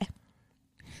parents say?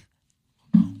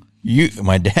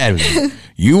 My dad was like,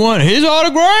 "You want his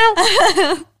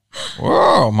autograph?"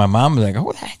 Whoa! My mom was like,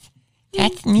 "Oh,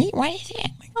 that's neat. What is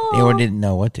it?" They didn't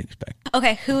know what to expect.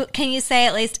 Okay, who can you say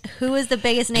at least who was the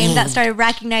biggest name that started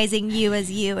recognizing you as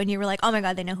you, and you were like, "Oh my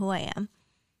God, they know who I am."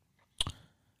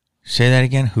 Say that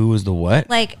again. Who was the what?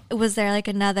 Like, was there like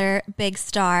another big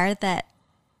star that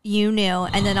you knew,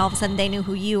 and then all of a sudden they knew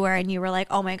who you were, and you were like,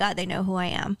 "Oh my God, they know who I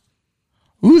am."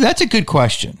 Ooh, that's a good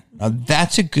question.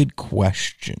 That's a good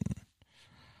question.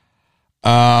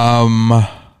 That's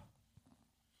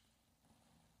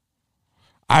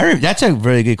a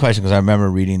really good question because I remember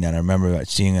reading that. I remember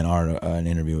seeing an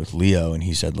interview with Leo, and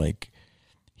he said like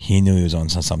he knew he was on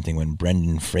something when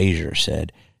Brendan Fraser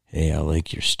said, "Hey, I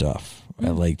like your stuff. I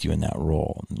liked you in that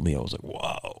role." And Leo was like,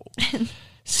 "Whoa!"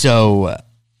 So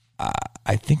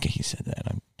I think he said that.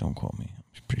 Don't quote me. I'm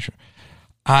pretty sure.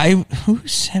 Who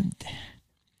said that?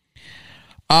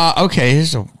 Okay, this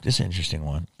is an interesting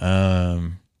one.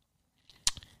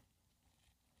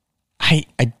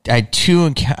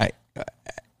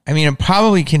 I mean, I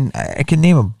probably can. I can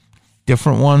name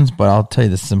different ones, but I'll tell you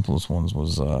the simplest ones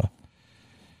was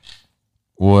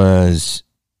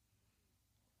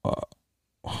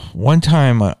one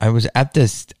time I was at the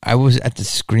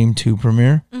Scream 2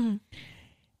 premiere,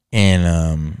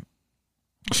 and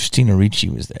Christina Ricci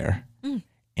was there,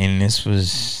 and this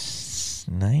was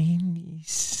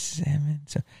 97.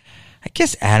 So I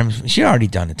guess Adams, she had already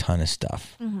done a ton of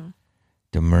stuff.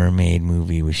 The Mermaid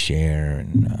movie with Cher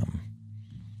and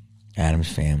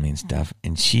Adam's Family and stuff.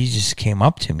 And she just came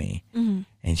up to me and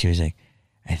she was like,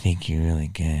 "I think you're really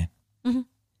good.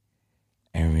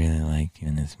 I really liked you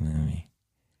in this movie."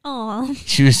 Oh,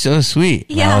 she was so sweet.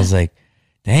 And yeah. I was like,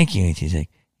 "Thank you." And she's like,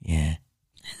 "Yeah,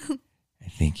 I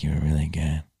think you were really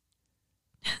good.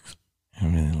 I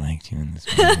really liked you in this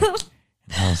movie."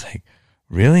 And I was like,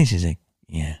 "Really?" She's like,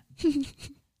 "Yeah. You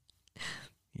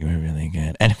were really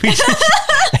good." And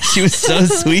she was so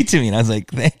sweet to me. And I was like,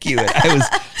 "Thank you." And I was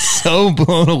so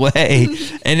blown away.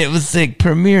 And it was like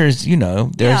premieres,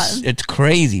 it's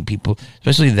crazy. People,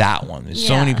 especially that one. There's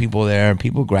so many people there,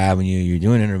 people grabbing you. You're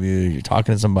doing interviews. You're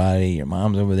talking to somebody. Your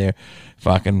mom's over there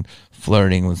fucking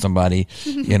flirting with somebody,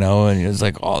 and it's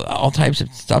like all types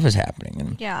of stuff is happening.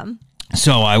 And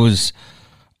so I was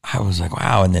like,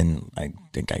 wow. And then I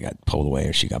think I got pulled away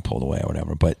or she got pulled away or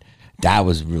whatever. But that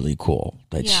was really cool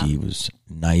that she was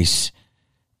nice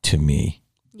to me.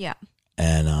 Yeah.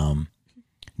 And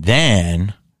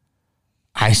then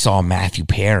I saw Matthew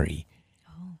Perry.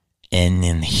 And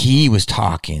then he was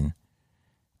talking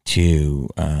to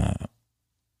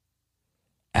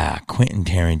Quentin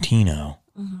Tarantino.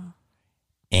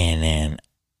 And then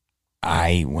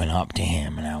I went up to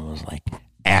him and I was like,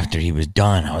 after he was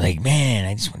done, I was like, "Man,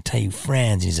 I just want to tell you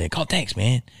friends." He's like, "Oh, thanks,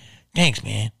 man. Thanks,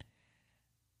 man."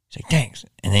 He's like, "Thanks."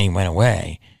 And then he went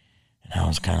away. And I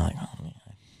was kind of like, "Oh, man.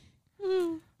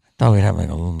 I thought we'd have like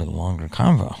a little bit longer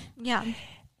convo." Yeah.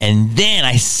 And then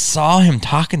I saw him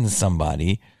talking to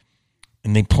somebody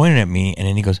and they pointed at me and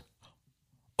then he goes,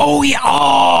 "Oh, yeah.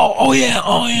 Oh, yeah.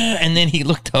 Oh, yeah." And then he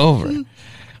looked over.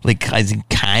 Like,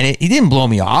 he didn't blow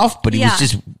me off, but he was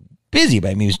just busy. But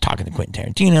I mean, he was talking to Quentin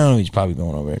Tarantino. He's probably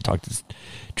going over to talk to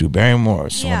Drew Barrymore or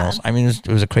someone else. I mean, it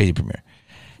was a crazy premiere.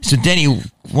 So then he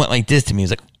went like this to me. He was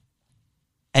like,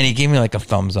 and he gave me like a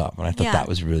thumbs up. And I thought that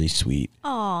was really sweet.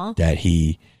 Aww. That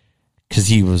because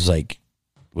he was like,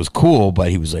 was cool, but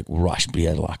he was like rushed, but he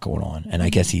had a lot going on. And I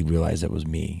guess he realized that was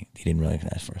me. He didn't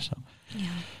recognize first.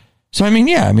 So, I mean,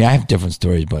 I have different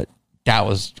stories, but I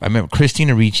remember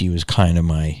Christina Ricci was kind of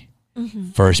my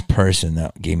first person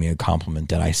that gave me a compliment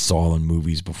that I saw in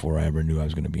movies before I ever knew I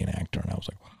was going to be an actor. And I was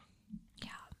like, wow.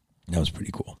 That was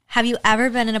pretty cool. Have you ever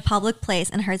been in a public place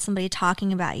and heard somebody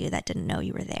talking about you that didn't know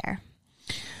you were there?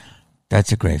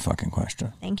 That's a great fucking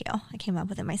question. Thank you. I came up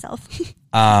with it myself.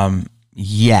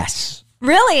 Yes.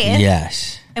 Really?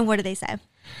 Yes. And what do they say?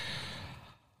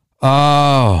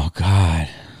 Oh, God.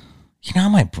 You know how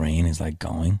my brain is like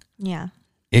going? Yeah.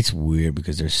 It's weird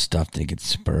because there's stuff that gets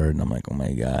spurred, and I'm like, oh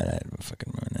my God, I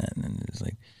fucking ruined that. And then there's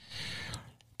like,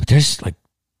 but there's like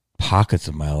pockets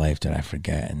of my life that I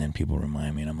forget, and then people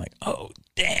remind me, and I'm like, oh,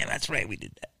 damn, that's right, we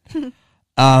did that.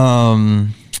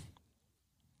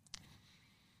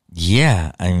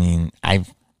 Yeah, I mean,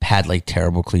 I've had like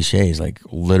terrible cliches, like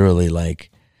literally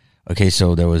like, okay,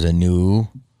 so there was a new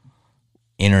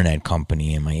internet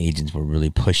company and my agents were really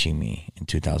pushing me in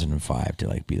 2005 to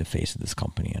like be the face of this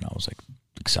company, and I was like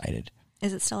excited.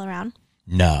 Is it still around?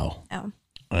 No. Oh.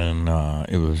 And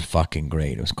it was fucking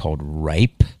great. It was called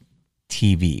Ripe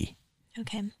TV.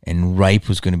 Okay. And Ripe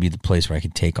was going to be the place where I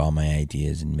could take all my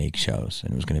ideas and make shows.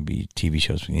 And it was going to be TV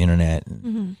shows for the internet.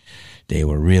 And they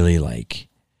were really like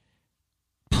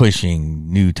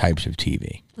pushing new types of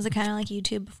TV. Was it kind of like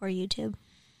YouTube before YouTube?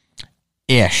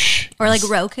 Ish. Or like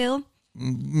Roku?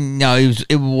 No,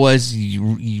 it was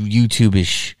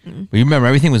YouTube-ish. But you remember,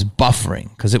 everything was buffering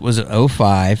because it was an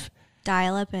 05.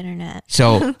 Dial-up internet.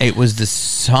 So it was the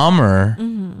summer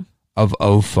of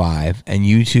 05, and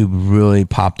YouTube really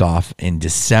popped off in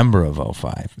December of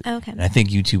 05. Okay. And I think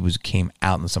YouTube came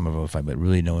out in the summer of 05, but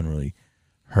really no one really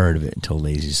heard of it until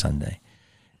Lazy Sunday.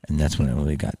 And that's when it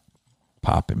really got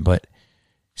popping. But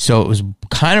so it was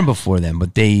kind of before then,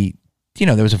 but they,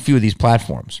 there was a few of these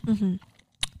platforms.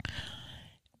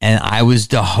 And I was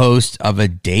the host of a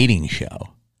dating show.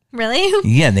 Really?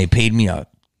 Yeah, and they paid me a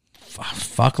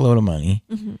fuckload of money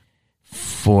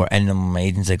and my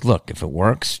agent's like, look, if it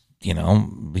works, we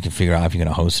can figure out if you're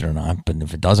going to host it or not. But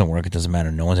if it doesn't work, it doesn't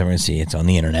matter. No one's ever going to see it. It's on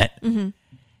the internet.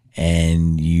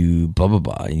 And you blah, blah,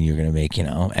 blah. And you're going to make,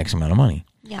 X amount of money.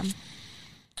 Yeah.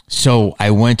 So I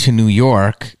went to New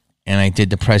York and I did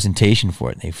the presentation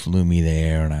for it. They flew me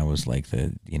there and I was like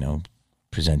the,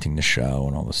 presenting the show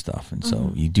and all the stuff. And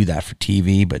so you do that for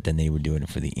TV, but then they were doing it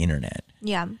for the internet.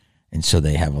 Yeah. And so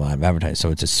they have a lot of advertising.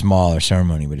 So it's a smaller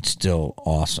ceremony, but it's still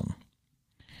awesome.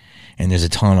 And there's a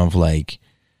ton of like,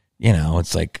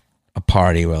 it's like a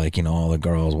party where like, all the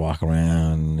girls walk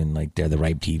around and like they're the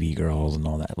Ripe TV girls and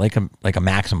all that. Like a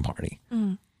Maxim party.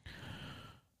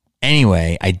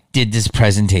 Anyway, I did this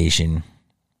presentation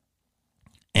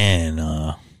and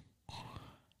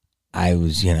I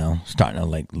was, starting to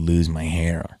like lose my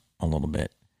hair a little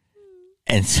bit.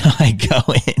 And so I go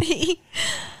in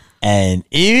and,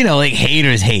 like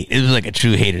haters hate. It was like a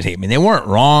true haters hate. I mean, they weren't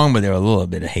wrong, but they were a little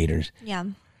bit of haters. Yeah.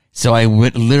 So I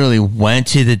literally went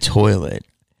to the toilet.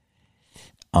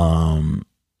 And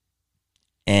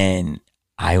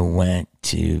I went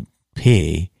to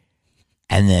pee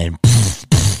and then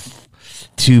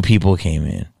two people came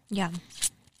in. Yeah.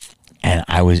 And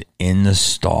I was in the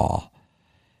stall.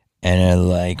 And they're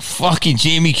like, fucking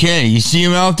Jamie Kennedy, you see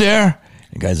him out there?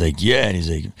 The guy's like, yeah. And he's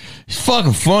like, he's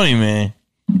fucking funny, man.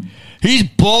 He's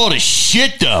bald as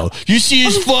shit, though. You see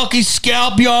his fucking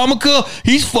scalp yarmulke?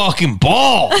 He's fucking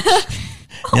bald.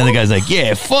 The other guy's like,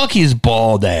 yeah, fuck his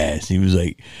bald ass. He was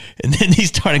like, and then he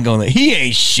started going like, he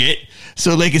ain't shit.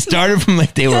 So like it started from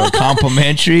like they were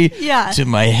complimentary to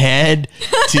my head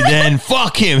to then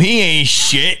fuck him, he ain't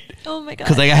shit. Oh my God.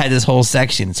 Because like I had this whole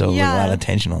section, so it was a lot of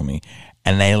attention on me.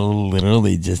 And they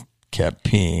literally just kept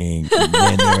peeing. And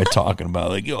then they were talking about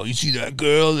like, yo, you see that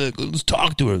girl? Let's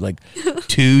talk to her. Like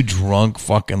two drunk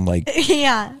fucking like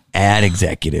ad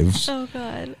executives. Oh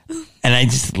God. And I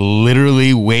just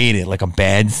literally waited like a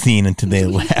bad scene until they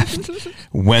left.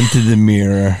 Went to the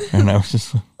mirror and I was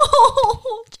just like,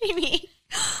 oh, Jamie.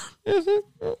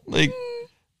 Like,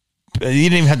 you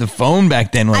didn't even have the phone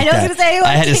back then like I was that. gonna say,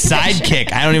 I had a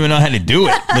sidekick. I don't even know how to do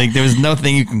it. Like there was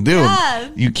nothing you can do. Yeah.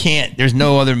 You can't. There's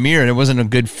no other mirror. There wasn't a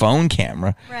good phone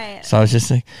camera. Right. So I was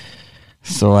just like,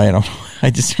 I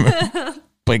just remember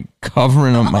like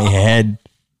covering up my head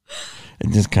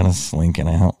and just kind of slinking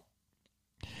out.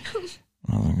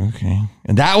 I was like, okay.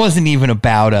 And that wasn't even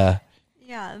about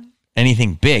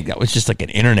anything big. That was just like an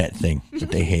internet thing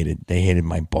that they hated. They hated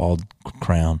my bald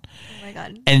crown. Oh my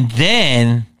God. And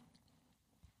then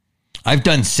I've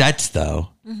done sets though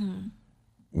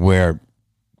where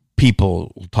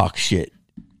people talk shit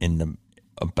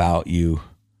about you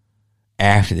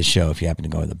after the show. If you happen to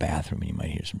go to the bathroom and you might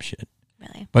hear some shit.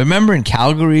 Really? But remember in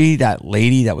Calgary, that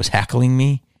lady that was heckling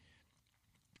me?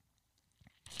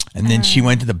 And then she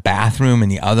went to the bathroom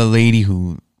and the other lady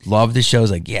who loved the show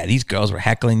was like, yeah, these girls were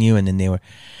heckling you. And then they were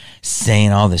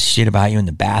saying all this shit about you in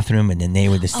the bathroom. And then they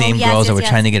were the same girls that were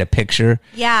trying to get a picture.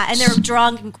 Yeah. And they were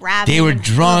drunk and grabbing. They were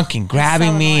drunk and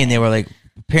grabbing me. And they were like,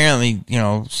 apparently,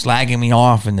 slagging me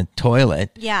off in the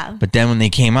toilet. Yeah. But then when they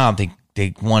came out,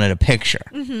 they wanted a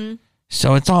picture.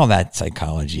 So it's all that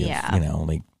psychology Yeah. of,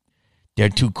 like they're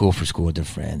too cool for school with their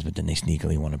friends, but then they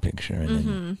sneakily want a picture, and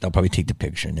then they'll probably take the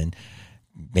picture and then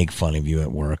make fun of you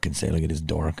at work and say, look at this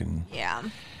dork. And Yeah.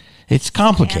 it's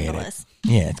complicated. Scandalous.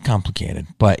 Yeah, it's complicated.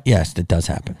 But yes, that does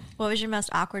happen. What was your most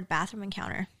awkward bathroom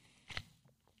encounter?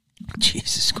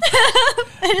 Jesus Christ.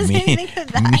 I just made me think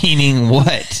of that. Meaning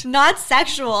what? Not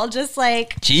sexual, just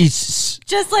like Jesus.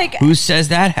 Who says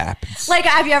that happens? Like,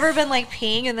 have you ever been like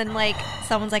peeing and then like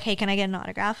someone's like, "Hey, can I get an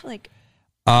autograph?" Like,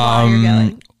 while you're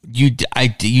going.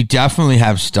 You definitely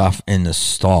have stuff in the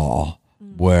stall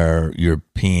where you're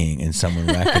peeing and someone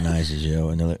recognizes you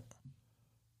and they're like,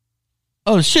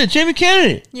 "Oh shit, Jamie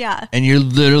Kennedy!" Yeah. And you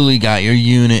literally got your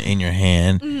unit in your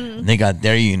hand, and they got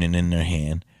their unit in their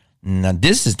hand. Now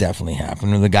this has definitely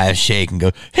happened where the guy will shake and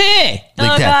go, "Hey!"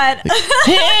 Like Oh, that. God.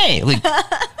 Like, hey! Like,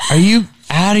 are you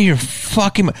out of your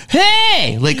fucking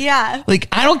hey! Like, Yeah. Like,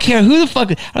 I don't care who the fuck.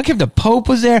 I don't care if the Pope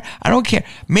was there. I don't care.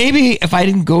 Maybe if I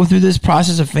didn't go through this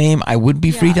process of fame, I would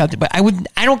be freaked out. But I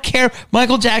don't care. If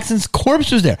Michael Jackson's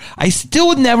corpse was there. I still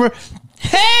would never.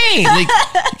 Hey, like,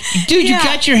 dude, you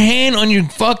got your hand on your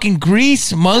fucking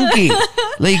grease monkey.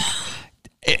 Like,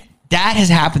 that has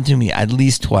happened to me at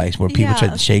least twice where people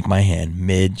tried to shake my hand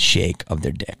mid-shake of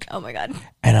their dick. Oh my God.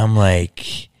 And I'm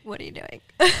like, what are you doing?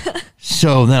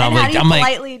 so then And how do you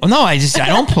politely- oh, no, I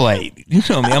don't polite. You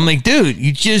know me. I'm like, dude,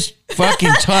 you just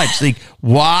fucking touch. Like,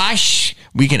 wash.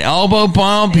 We can elbow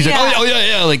bump. He's like, oh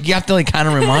yeah. Like, you have to like kind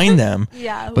of remind them.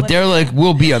 Yeah. But they're like,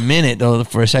 we'll be a minute.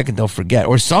 For a second, they'll forget.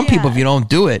 Or some people, if you don't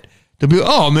do it, they'll be,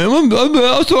 oh man, I'm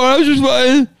sorry. I was just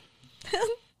fine.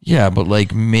 Yeah, but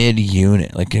like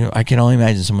mid-unit. Like, I can only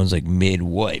imagine someone's like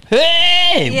mid-wipe.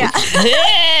 Hey! Yeah.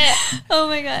 Oh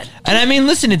my God. And I mean,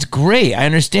 listen, it's great. I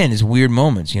understand. It's weird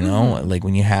moments, you know, like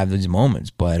when you have these moments.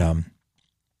 But,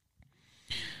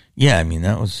 yeah, I mean,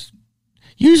 that was...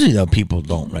 Usually, though, people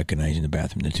don't recognize you in the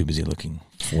bathroom. They're too busy looking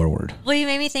forward. Well, you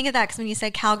made me think of that because when you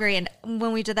said Calgary and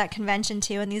when we did that convention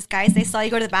too, and these guys, they saw you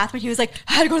go to the bathroom. He was like,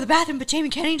 I had to go to the bathroom, but Jamie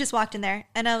Kennedy just walked in there.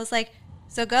 And I was like...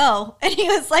 So go. And he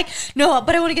was like, no,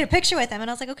 but I want to get a picture with him. And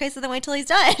I was like, okay, so then wait till he's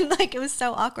done. Like, it was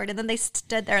so awkward. And then they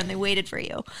stood there and they waited for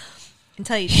you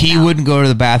until you He wouldn't go to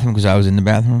the bathroom because I was in the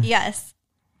bathroom? Yes.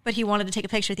 But he wanted to take a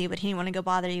picture with you, but he didn't want to go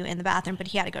bother you in the bathroom, but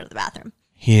he had to go to the bathroom.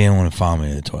 He didn't want to follow me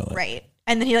to the toilet. Right.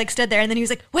 And then he like stood there and then he was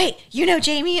like, wait, you know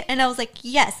Jamie? And I was like,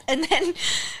 yes. And then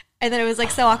it was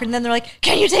like so awkward. And then they're like,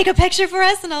 can you take a picture for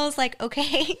us? And I was like,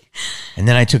 okay. And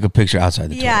then I took a picture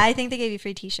outside the toilet. Yeah, I think they gave you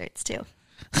free t-shirts too.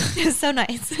 It was so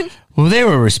nice. Well, they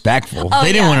were respectful. Oh,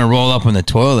 they didn't want to roll up on the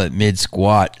toilet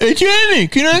mid-squat. Hey, Jamie,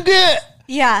 can I get...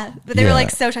 Yeah, but they were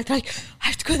like so shocked. They're like, I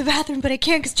have to go to the bathroom, but I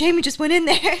can't because Jamie just went in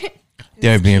there.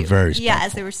 They're being very respectful.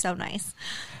 Yes, they were so nice.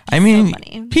 I mean, so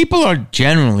funny. people are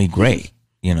generally great.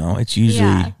 You know, it's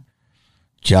usually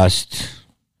just,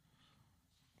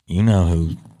 you know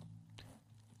who,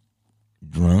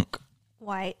 drunk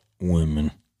White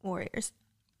women. warriors.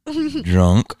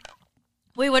 Drunk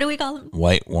Wait, what do we call them?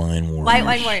 white wine warriors. White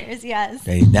wine warriors, yes.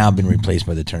 They've now been replaced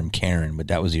by the term Karen, but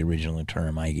that was the original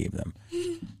term I gave them.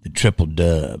 The triple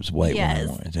dubs, white wine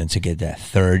warriors. And to get that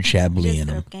third Chablis in Just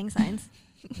throw them. up gang signs.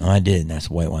 No, I didn't. That's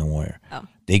white wine warrior. Oh.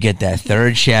 They get that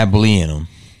third Chablis in them.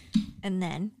 And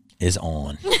then, Is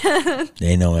on.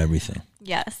 They know everything.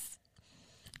 yes.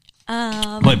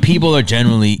 But people are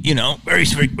generally, you know, very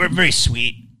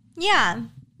sweet. Yeah.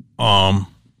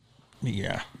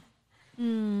 Yeah.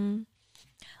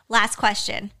 Last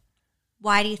question.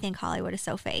 Why do you think Hollywood is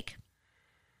so fake?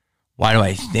 Why do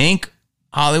I think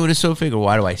Hollywood is so fake, or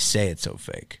why do I say it's so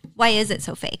fake? Why is it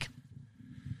so fake?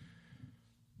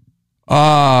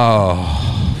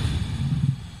 Oh,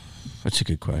 that's a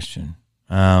good question.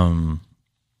 Well,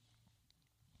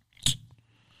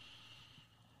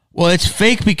 it's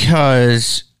fake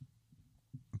because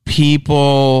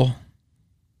people.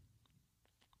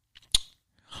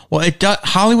 Well,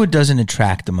 Hollywood doesn't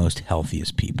attract the most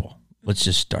healthiest people. Let's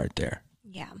just start there.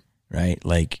 Yeah. Right?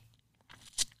 Like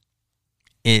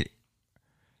it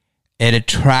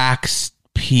attracts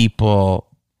people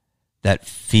that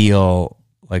feel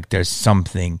like there's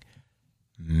something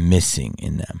missing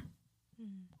in them.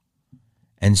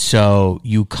 And so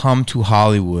you come to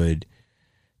Hollywood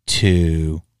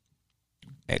to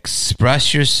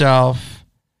express yourself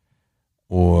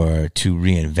or to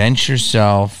reinvent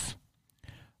yourself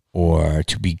or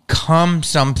to become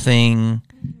something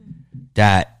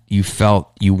that you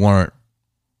felt you weren't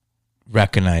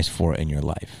recognized for in your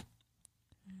life.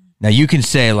 Now you can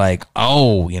say like,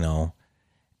 oh, you know,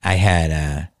 I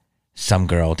had some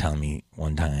girl tell me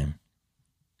one time,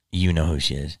 you know who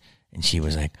she is, and she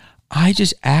was like, I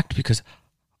just act because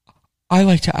I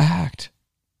like to act.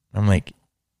 I'm like,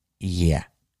 yeah,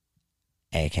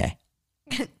 AK,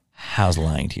 how's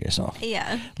lying to yourself?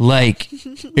 Yeah. Like,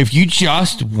 if you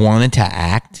just wanted to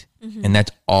act and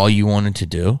that's all you wanted to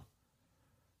do,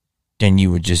 then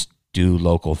you would just do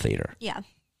local theater. Yeah.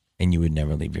 And you would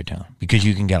never leave your town because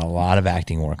you can get a lot of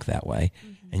acting work that way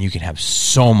and you can have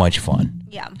so much fun.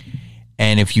 Yeah.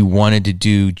 And if you wanted to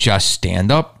do just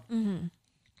stand up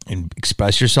and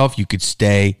express yourself, you could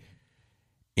stay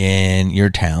in your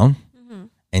town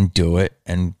and do it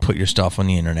and put your stuff on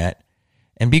the internet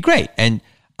and be great. And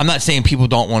I'm not saying people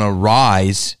don't want to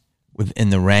rise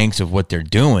within the ranks of what they're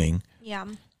doing. Yeah.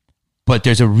 But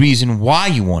there's a reason why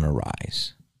you want to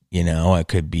rise. You know, it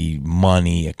could be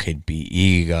money, it could be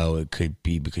ego, it could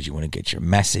be because you want to get your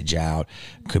message out,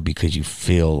 it could be because you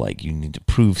feel like you need to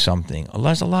prove something.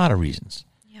 There's a lot of reasons.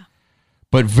 Yeah.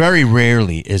 But very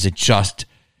rarely is it just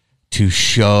to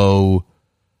show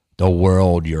the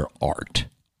world your art.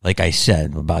 Like I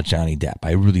said about Johnny Depp,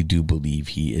 I really do believe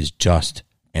he is just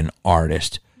an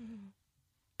artist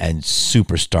and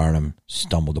superstardom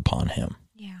stumbled upon him.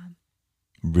 Yeah.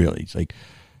 Really. It's like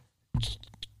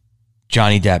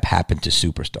Johnny Depp happened to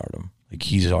superstardom. Like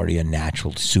he's already a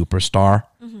natural superstar.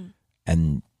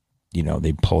 And, you know,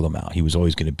 they pulled him out. He was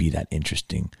always going to be that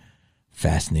interesting,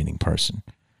 fascinating person.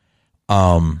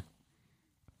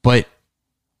 But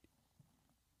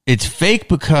it's fake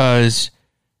because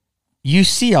you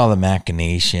see all the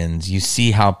machinations. You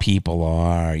see how people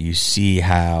are. You see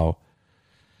how,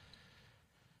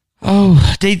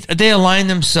 they align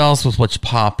themselves with what's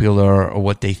popular or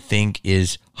what they think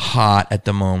is hot at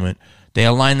the moment. They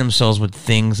align themselves with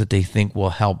things that they think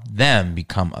will help them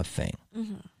become a thing.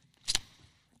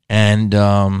 And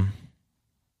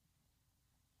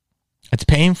it's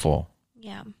painful.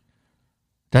 Yeah.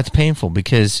 That's painful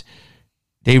because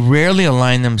they rarely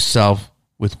align themselves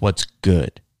with what's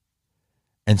good.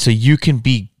 And so you can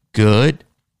be good,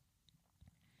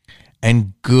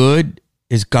 and good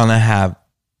is going to have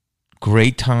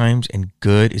great times and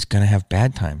good is going to have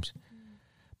bad times.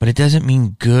 But it doesn't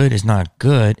mean good is not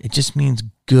good. It just means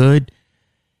good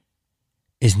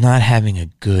is not having a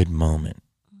good moment.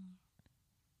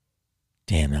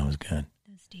 Damn, that was good.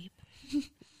 That's deep.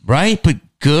 Right? But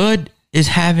good is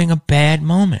having a bad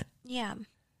moment. Yeah.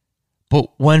 But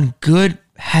when good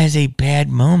has a bad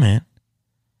moment,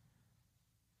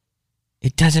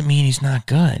 it doesn't mean he's not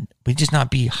good. But he just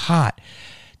not be hot.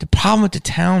 The problem with the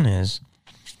town is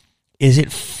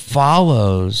it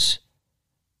follows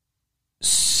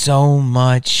so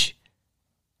much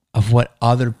of what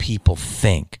other people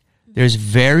think. There's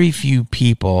very few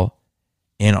people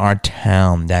in our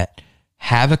town that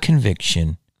have a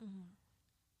conviction,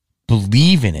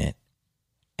 believe in it,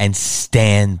 and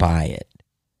stand by it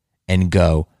and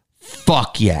go,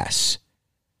 fuck yes.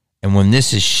 And when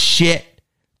this is shit,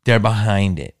 they're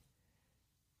behind it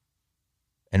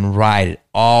and ride it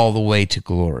all the way to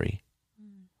glory.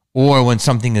 Or when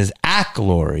something is at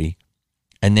glory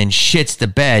and then shits the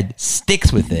bed,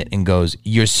 sticks with it and goes,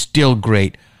 you're still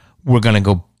great. We're going to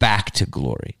go back to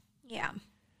glory. Yeah.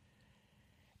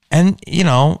 And, you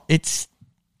know, it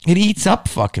eats up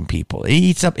fucking people. It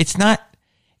eats up. It's not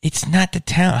the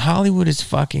town. Hollywood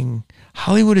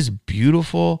is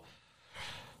beautiful.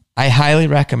 I highly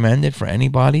recommend it for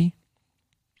anybody.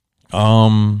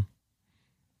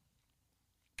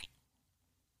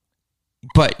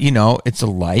 But, you know, it's a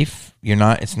life.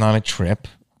 It's not a trip.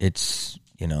 It's,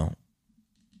 you know,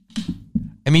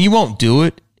 I mean, you won't do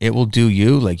it. It will do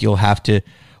you. Like, you'll have to,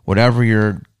 whatever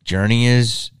your journey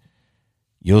is,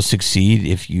 you'll succeed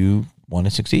if you want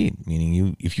to succeed.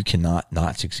 Meaning if you cannot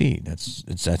not succeed. That's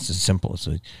as simple.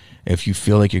 So if you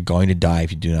feel like you're going to die,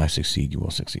 if you do not succeed, you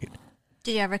will succeed.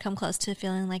 Did you ever come close to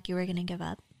feeling like you were going to give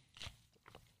up?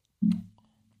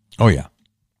 Oh, yeah.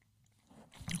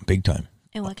 Big time.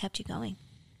 And what kept you going?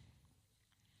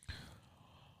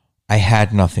 I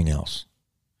had nothing else.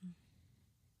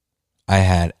 I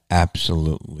had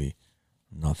absolutely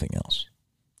nothing else.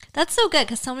 That's so good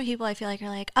because so many people I feel like are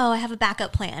like, oh, I have a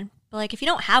backup plan. But like if you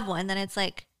don't have one, then it's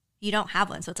like you don't have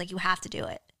one. So it's like you have to do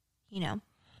it, you know?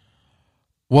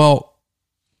 Well,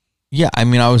 yeah. I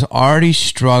mean, I was already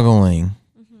struggling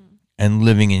and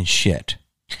living in shit.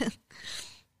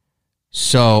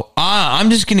 So I'm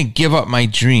just going to give up my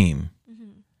dream.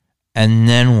 And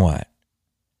then what?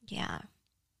 Yeah.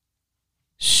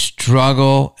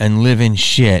 Struggle and live in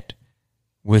shit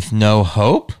with no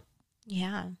hope?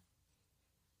 Yeah.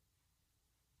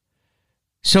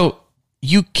 So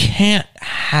you can't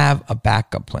have a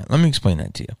backup plan. Let me explain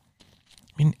that to you.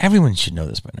 I mean, everyone should know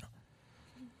this by now.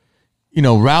 You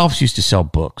know, Ralph's used to sell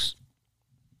books.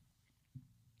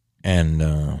 And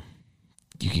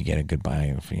you could get a good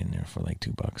biography in there for like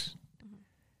 $2.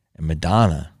 And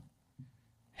Madonna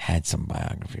had some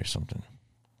biography or something.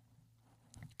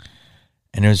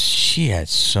 And she had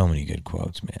so many good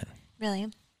quotes, man.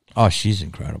 Really? Oh, she's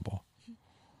incredible.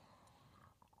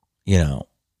 You know,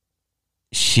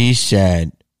 she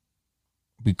said,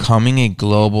 becoming a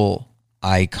global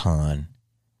icon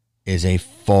is a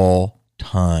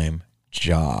full-time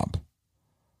job.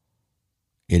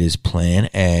 It is plan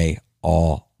A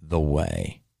all the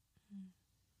way.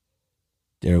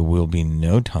 There will be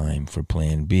no time for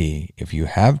plan B. If you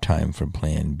have time for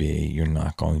plan B, you're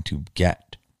not going to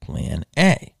get plan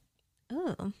A.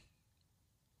 Ooh.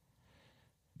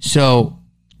 So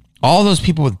all those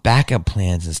people with backup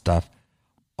plans and stuff,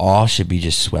 all should be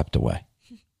just swept away.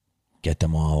 Get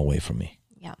them all away from me.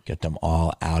 Yeah. Get them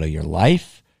all out of your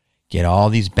life. Get all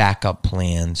these backup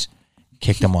plans.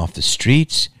 Kick them off the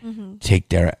streets. Mm-hmm. Take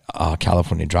their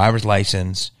California driver's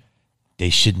license.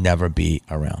 They should never be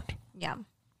around. Yeah.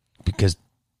 Because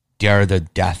they're the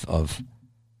death of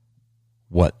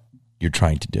what you're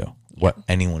trying to do. What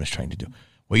anyone is trying to do.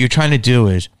 What you're trying to do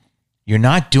is you're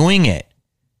not doing it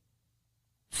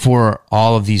for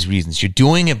all of these reasons. You're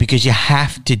doing it because you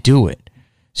have to do it.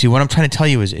 See, what I'm trying to tell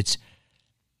you is it's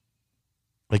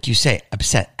like you say,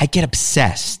 upset. I get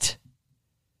obsessed.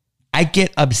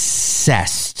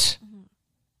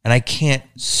 And I can't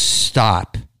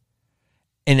stop.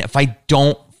 And if I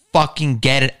don't fucking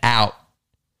get it out,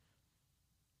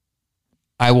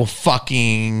 I will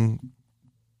fucking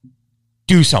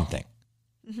do something.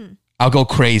 Mm-hmm. I'll go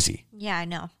crazy. Yeah, I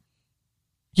know.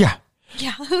 Yeah.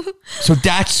 Yeah. So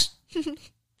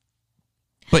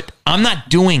but I'm not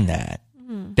doing that.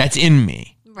 Mm-hmm. That's in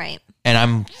me. Right. And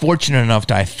I'm fortunate enough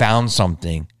that I found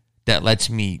something that lets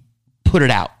me put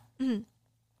it out. Mm-hmm.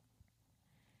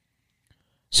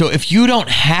 So if you don't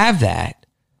have that,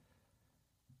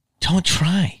 don't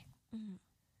try. Mm-hmm.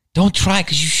 Don't try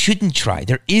because you shouldn't try.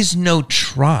 There is no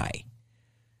try.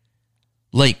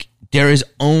 Like, there is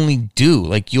only do.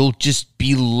 Like, you'll just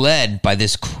be led by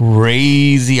this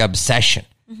crazy obsession.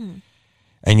 Mm-hmm.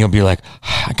 And you'll be like,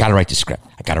 I got to write the script.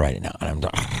 I got to write it now. And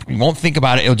you won't think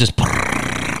about it. It'll just...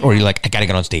 Or you're like, I got to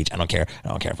get on stage. I don't care. I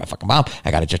don't care if I fucking bomb.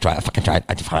 I got to just try. I fucking try it.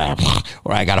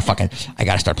 Or I got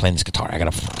to start playing this guitar. Or I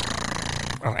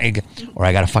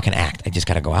got to fucking act. I just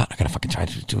got to go out. I got to fucking try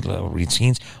to do little read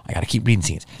scenes. I got to keep reading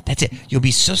scenes. That's it. You'll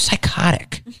be so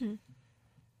psychotic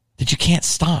that you can't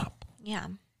stop. Yeah.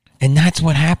 And that's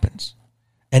what happens.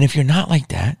 And if you're not like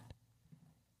that,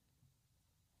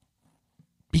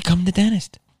 become the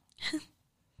dentist.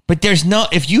 But there's no,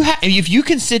 if you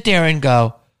can sit there and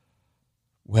go,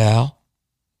 well,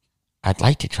 I'd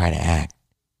like to try to act,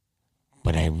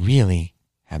 but I really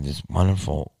have this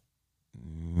wonderful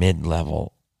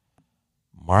mid-level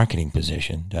marketing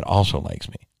position that also likes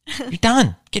me. You're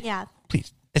done.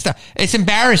 Please. It's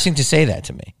embarrassing to say that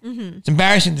to me. Mm-hmm. It's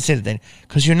embarrassing to say that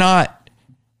because you're not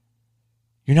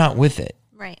with it.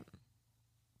 Right.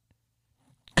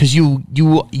 Because you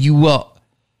will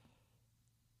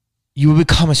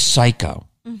become a psycho.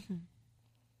 Mm-hmm.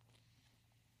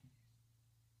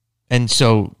 And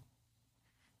so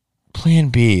plan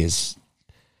B is,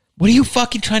 what are you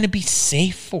fucking trying to be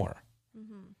safe for?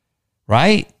 Mm-hmm.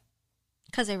 Right?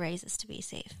 Because they raise us to be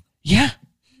safe. Yeah.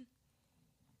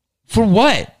 For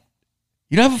what?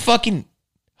 You don't have a fucking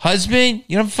husband?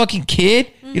 You don't have a fucking kid?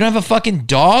 Mm-hmm. You don't have a fucking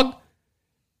dog?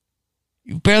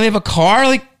 You barely have a car?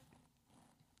 Like,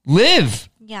 live.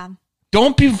 Yeah.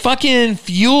 Don't be fucking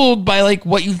fueled by like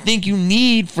what you think you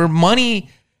need for money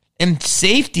and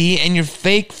safety and your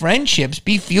fake friendships.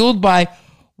 Be fueled by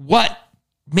what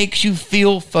makes you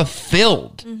feel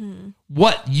fulfilled. Mm-hmm.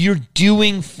 What you're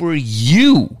doing for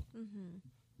you. Mm-hmm.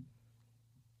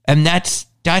 And it's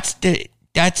a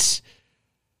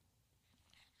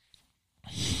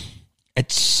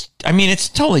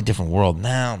totally different world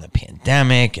now, the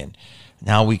pandemic, and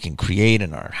now we can create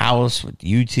in our house with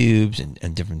YouTubes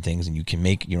and different things, and you can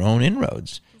make your own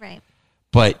inroads. Right.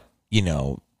 But,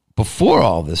 before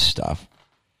all this stuff,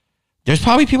 there's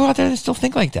probably people out there that still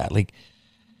think like that. Like,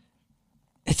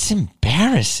 it's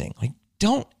embarrassing. Like,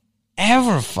 don't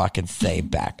ever fucking say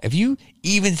back. If you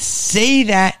even say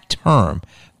that term,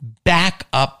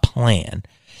 backup plan,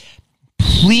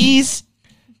 please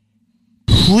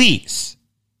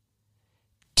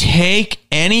take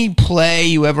any play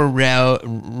you ever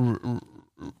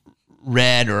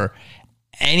read or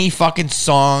any fucking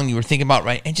song you were thinking about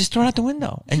writing and just throw it out the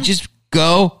window and just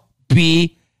go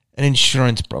be an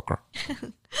insurance broker.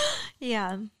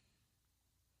 Yeah.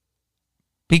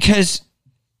 Because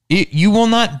you will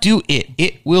not do it.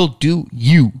 It will do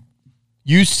you.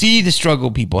 You see the struggle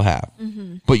people have,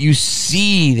 but you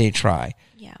see they try.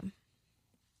 Yeah.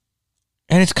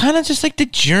 And it's kind of just like the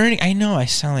journey. I know I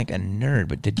sound like a nerd,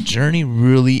 but the journey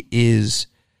really is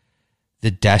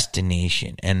the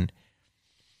destination. And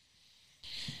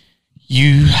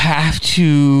you have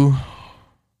to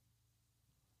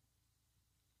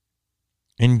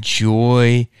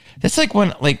enjoy. That's like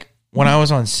when I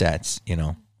was on sets, you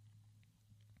know.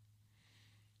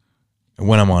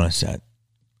 When I'm on a set.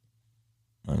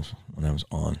 When I was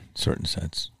on certain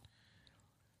sets.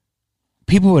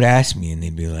 People would ask me and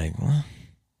they'd be like, well,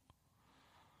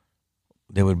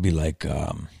 they would be like,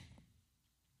 well,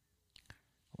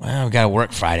 we got to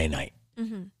work Friday night.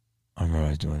 Mm-hmm. I remember I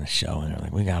was doing a show and they're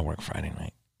like, we got to work Friday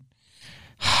night.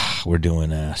 We're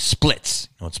doing splits.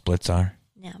 You know what splits are?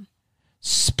 Yeah.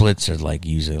 Splits are like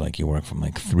usually like you work from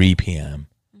like 3 p.m.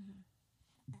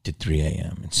 to 3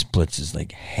 a.m. And splits is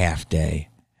like half day,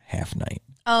 half night.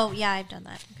 Oh, yeah, I've done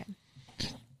that.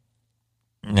 Okay.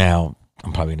 Now,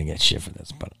 I'm probably going to get shit for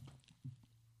this, but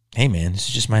hey, man, this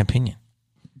is just my opinion.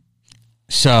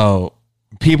 So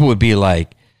people would be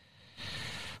like,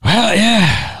 well,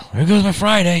 yeah, there goes my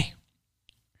Friday.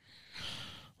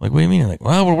 Like, what do you mean? Like,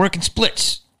 well, we're working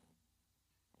splits.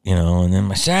 You know, and then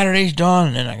my Saturday's done,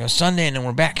 and then I go Sunday, and then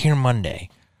we're back here Monday.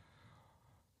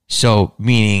 So,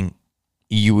 meaning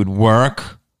you would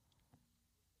work,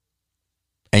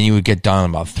 and you would get done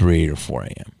about 3 or 4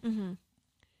 a.m. Mm-hmm. And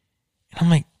I'm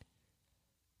like,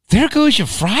 there goes your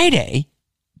Friday.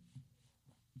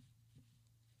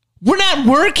 We're not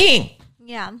working.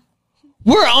 Yeah.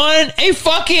 We're on a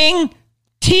fucking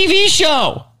TV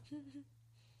show.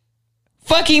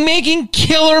 Fucking making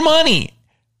killer money.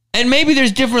 And maybe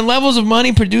there's different levels of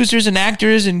money, producers and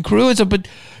actors and crew and stuff, but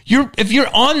if you're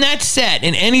on that set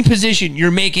in any position, you're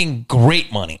making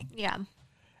great money. Yeah.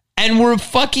 And we're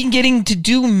fucking getting to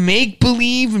do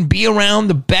make-believe and be around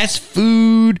the best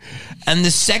food and the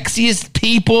sexiest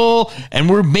people. And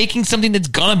we're making something that's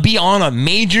going to be on a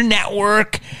major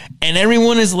network. And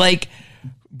everyone is like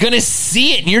going to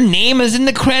see it. And your name is in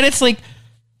the credits. Like,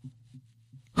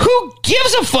 who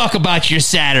gives a fuck about your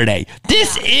Saturday?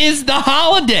 This is the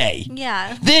holiday.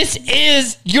 Yeah. This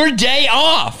is your day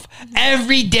off.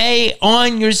 Every day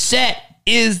on your set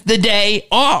is the day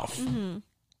off. Mm-hmm.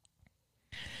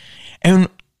 And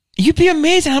you'd be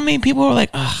amazed at how many people are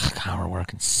like, oh, God, we're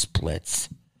working splits.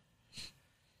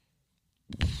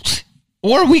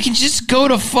 Or we can just go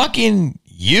to fucking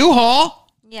U-Haul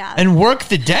and work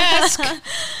the desk.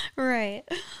 Right.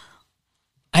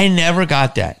 I never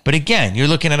got that. But again, you're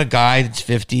looking at a guy that's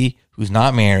 50, who's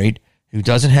not married, who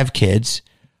doesn't have kids,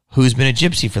 who's been a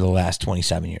gypsy for the last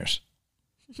 27 years.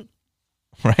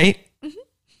 Right?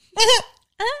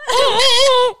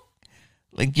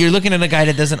 Like, you're looking at a guy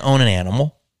that doesn't own an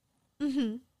animal.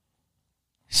 Mm-hmm.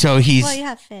 So he's... Well, you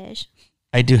have fish.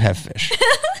 I do have fish.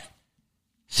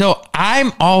 So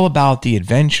I'm all about the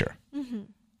adventure. Mm-hmm.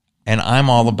 And I'm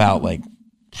all about, like,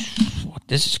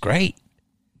 this is great.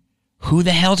 Who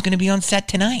the hell's going to be on set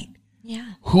tonight?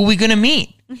 Yeah. Who are we going to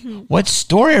meet? Mm-hmm. What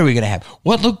story are we going to have?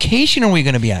 What location are we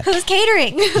going to be at? Who's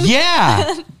catering?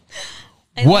 Yeah.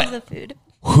 I love the food.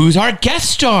 Who's our guest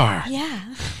star?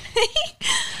 Yeah.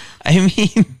 I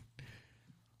mean...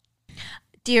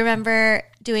 Do you remember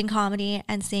doing comedy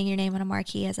and seeing your name on a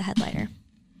marquee as a headliner?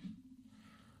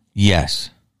 Yes.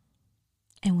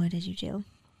 And what did you do?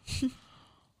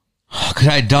 Because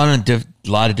I'd done a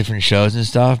lot of different shows and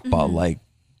stuff, but like,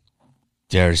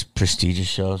 there's prestigious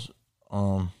shows.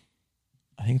 I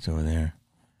think it's over there.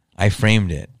 I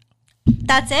framed it.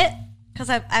 That's it? Because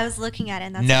I was looking at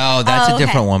it. And that's a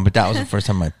different one, but that was the first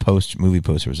time my movie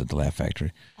poster was at the Laugh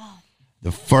Factory. Oh.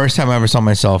 The first time I ever saw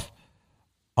myself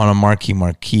on a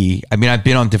marquee. I mean, I've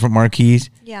been on different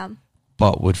marquees. Yeah.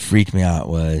 But what freaked me out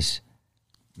was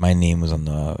my name was on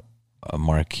the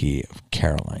marquee of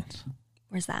Caroline's.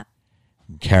 Where's that?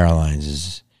 Caroline's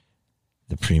is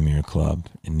the premier club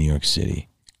in New York City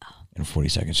in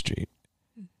 42nd Street.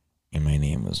 And my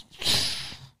name was...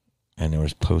 And there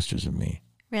was posters of me.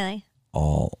 Really?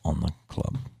 All on the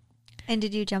club. And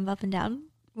did you jump up and down?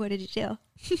 What did you do?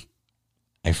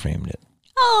 I framed it.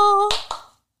 Oh,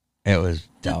 that was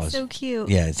so cute.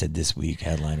 Yeah, it said this week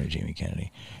headliner Jamie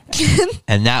Kennedy,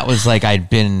 and that was like I'd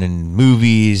been in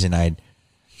movies and I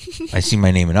see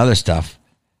my name in other stuff,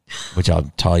 which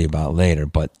I'll tell you about later.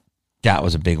 But that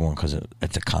was a big one because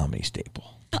it's a comedy staple.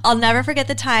 I'll never forget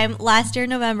the time last year in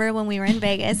November when we were in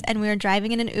Vegas and we were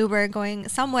driving in an Uber going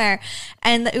somewhere.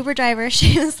 And the Uber driver,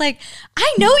 she was like,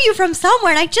 I know you from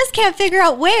somewhere and I just can't figure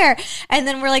out where. And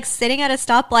then we're like sitting at a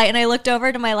stoplight and I looked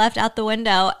over to my left out the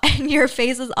window and your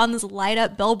face is on this light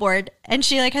up billboard. And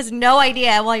she like has no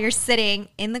idea while you're sitting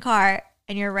in the car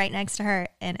and you're right next to her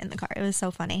and in the car. It was so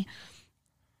funny.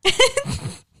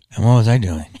 And what was I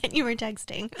doing? And you were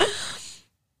texting.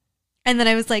 And then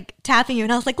I was like tapping you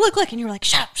and I was like, look. And you were like,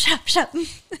 shut up. And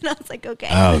I was like, okay.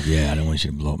 Oh, yeah. I don't want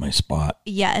you to blow up my spot.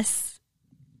 Yes.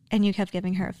 And you kept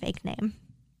giving her a fake name.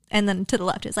 And then to the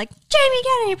left is like, Jamie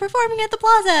Kennedy performing at the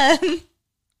Plaza.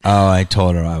 Oh, I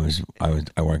told her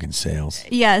I work in sales.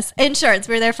 Yes. Insurance.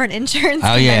 We're there for an insurance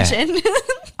Yeah. convention.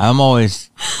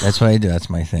 That's what I do. That's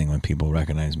my thing. When people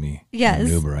recognize me Yes. in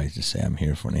Uber, I just say I'm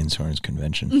here for an insurance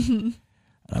convention. Mm-hmm.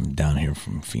 I'm down here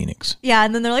from Phoenix. Yeah,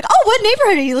 and then they're like, oh, what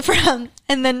neighborhood are you from?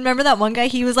 And then remember that one guy,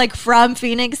 he was like from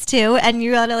Phoenix too, and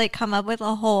you had to like come up with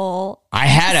a whole I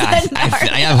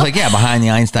was like, yeah, behind the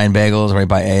Einstein Bagels, right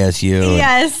by ASU.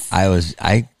 Yes.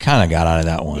 I kind of got out of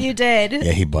that one. You did.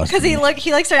 Yeah, he busted Because me.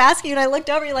 he started asking you, and I looked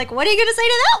over, you're like, what are you going to say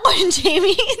to that one,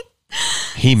 Jamie?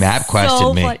 He map quested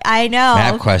So me. funny. I know.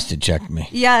 Map quested checked me.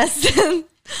 Yes.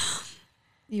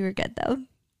 You were good though.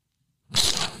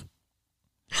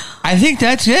 I think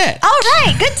that's it. All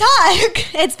right, good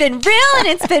talk. It's been real and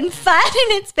it's been fun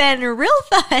and it's been real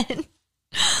fun.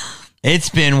 It's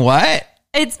been what?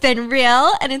 It's been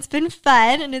real and it's been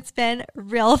fun and it's been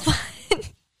real fun.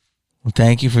 Well,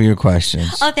 thank you for your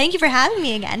questions. Oh, thank you for having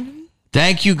me again.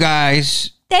 Thank you,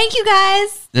 guys. Thank you,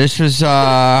 guys. This was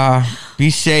be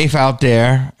safe out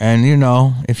there, and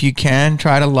if you can,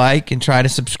 try to like and try to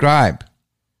subscribe.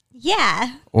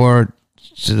 Yeah. Or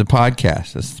to the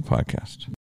podcast. That's the podcast.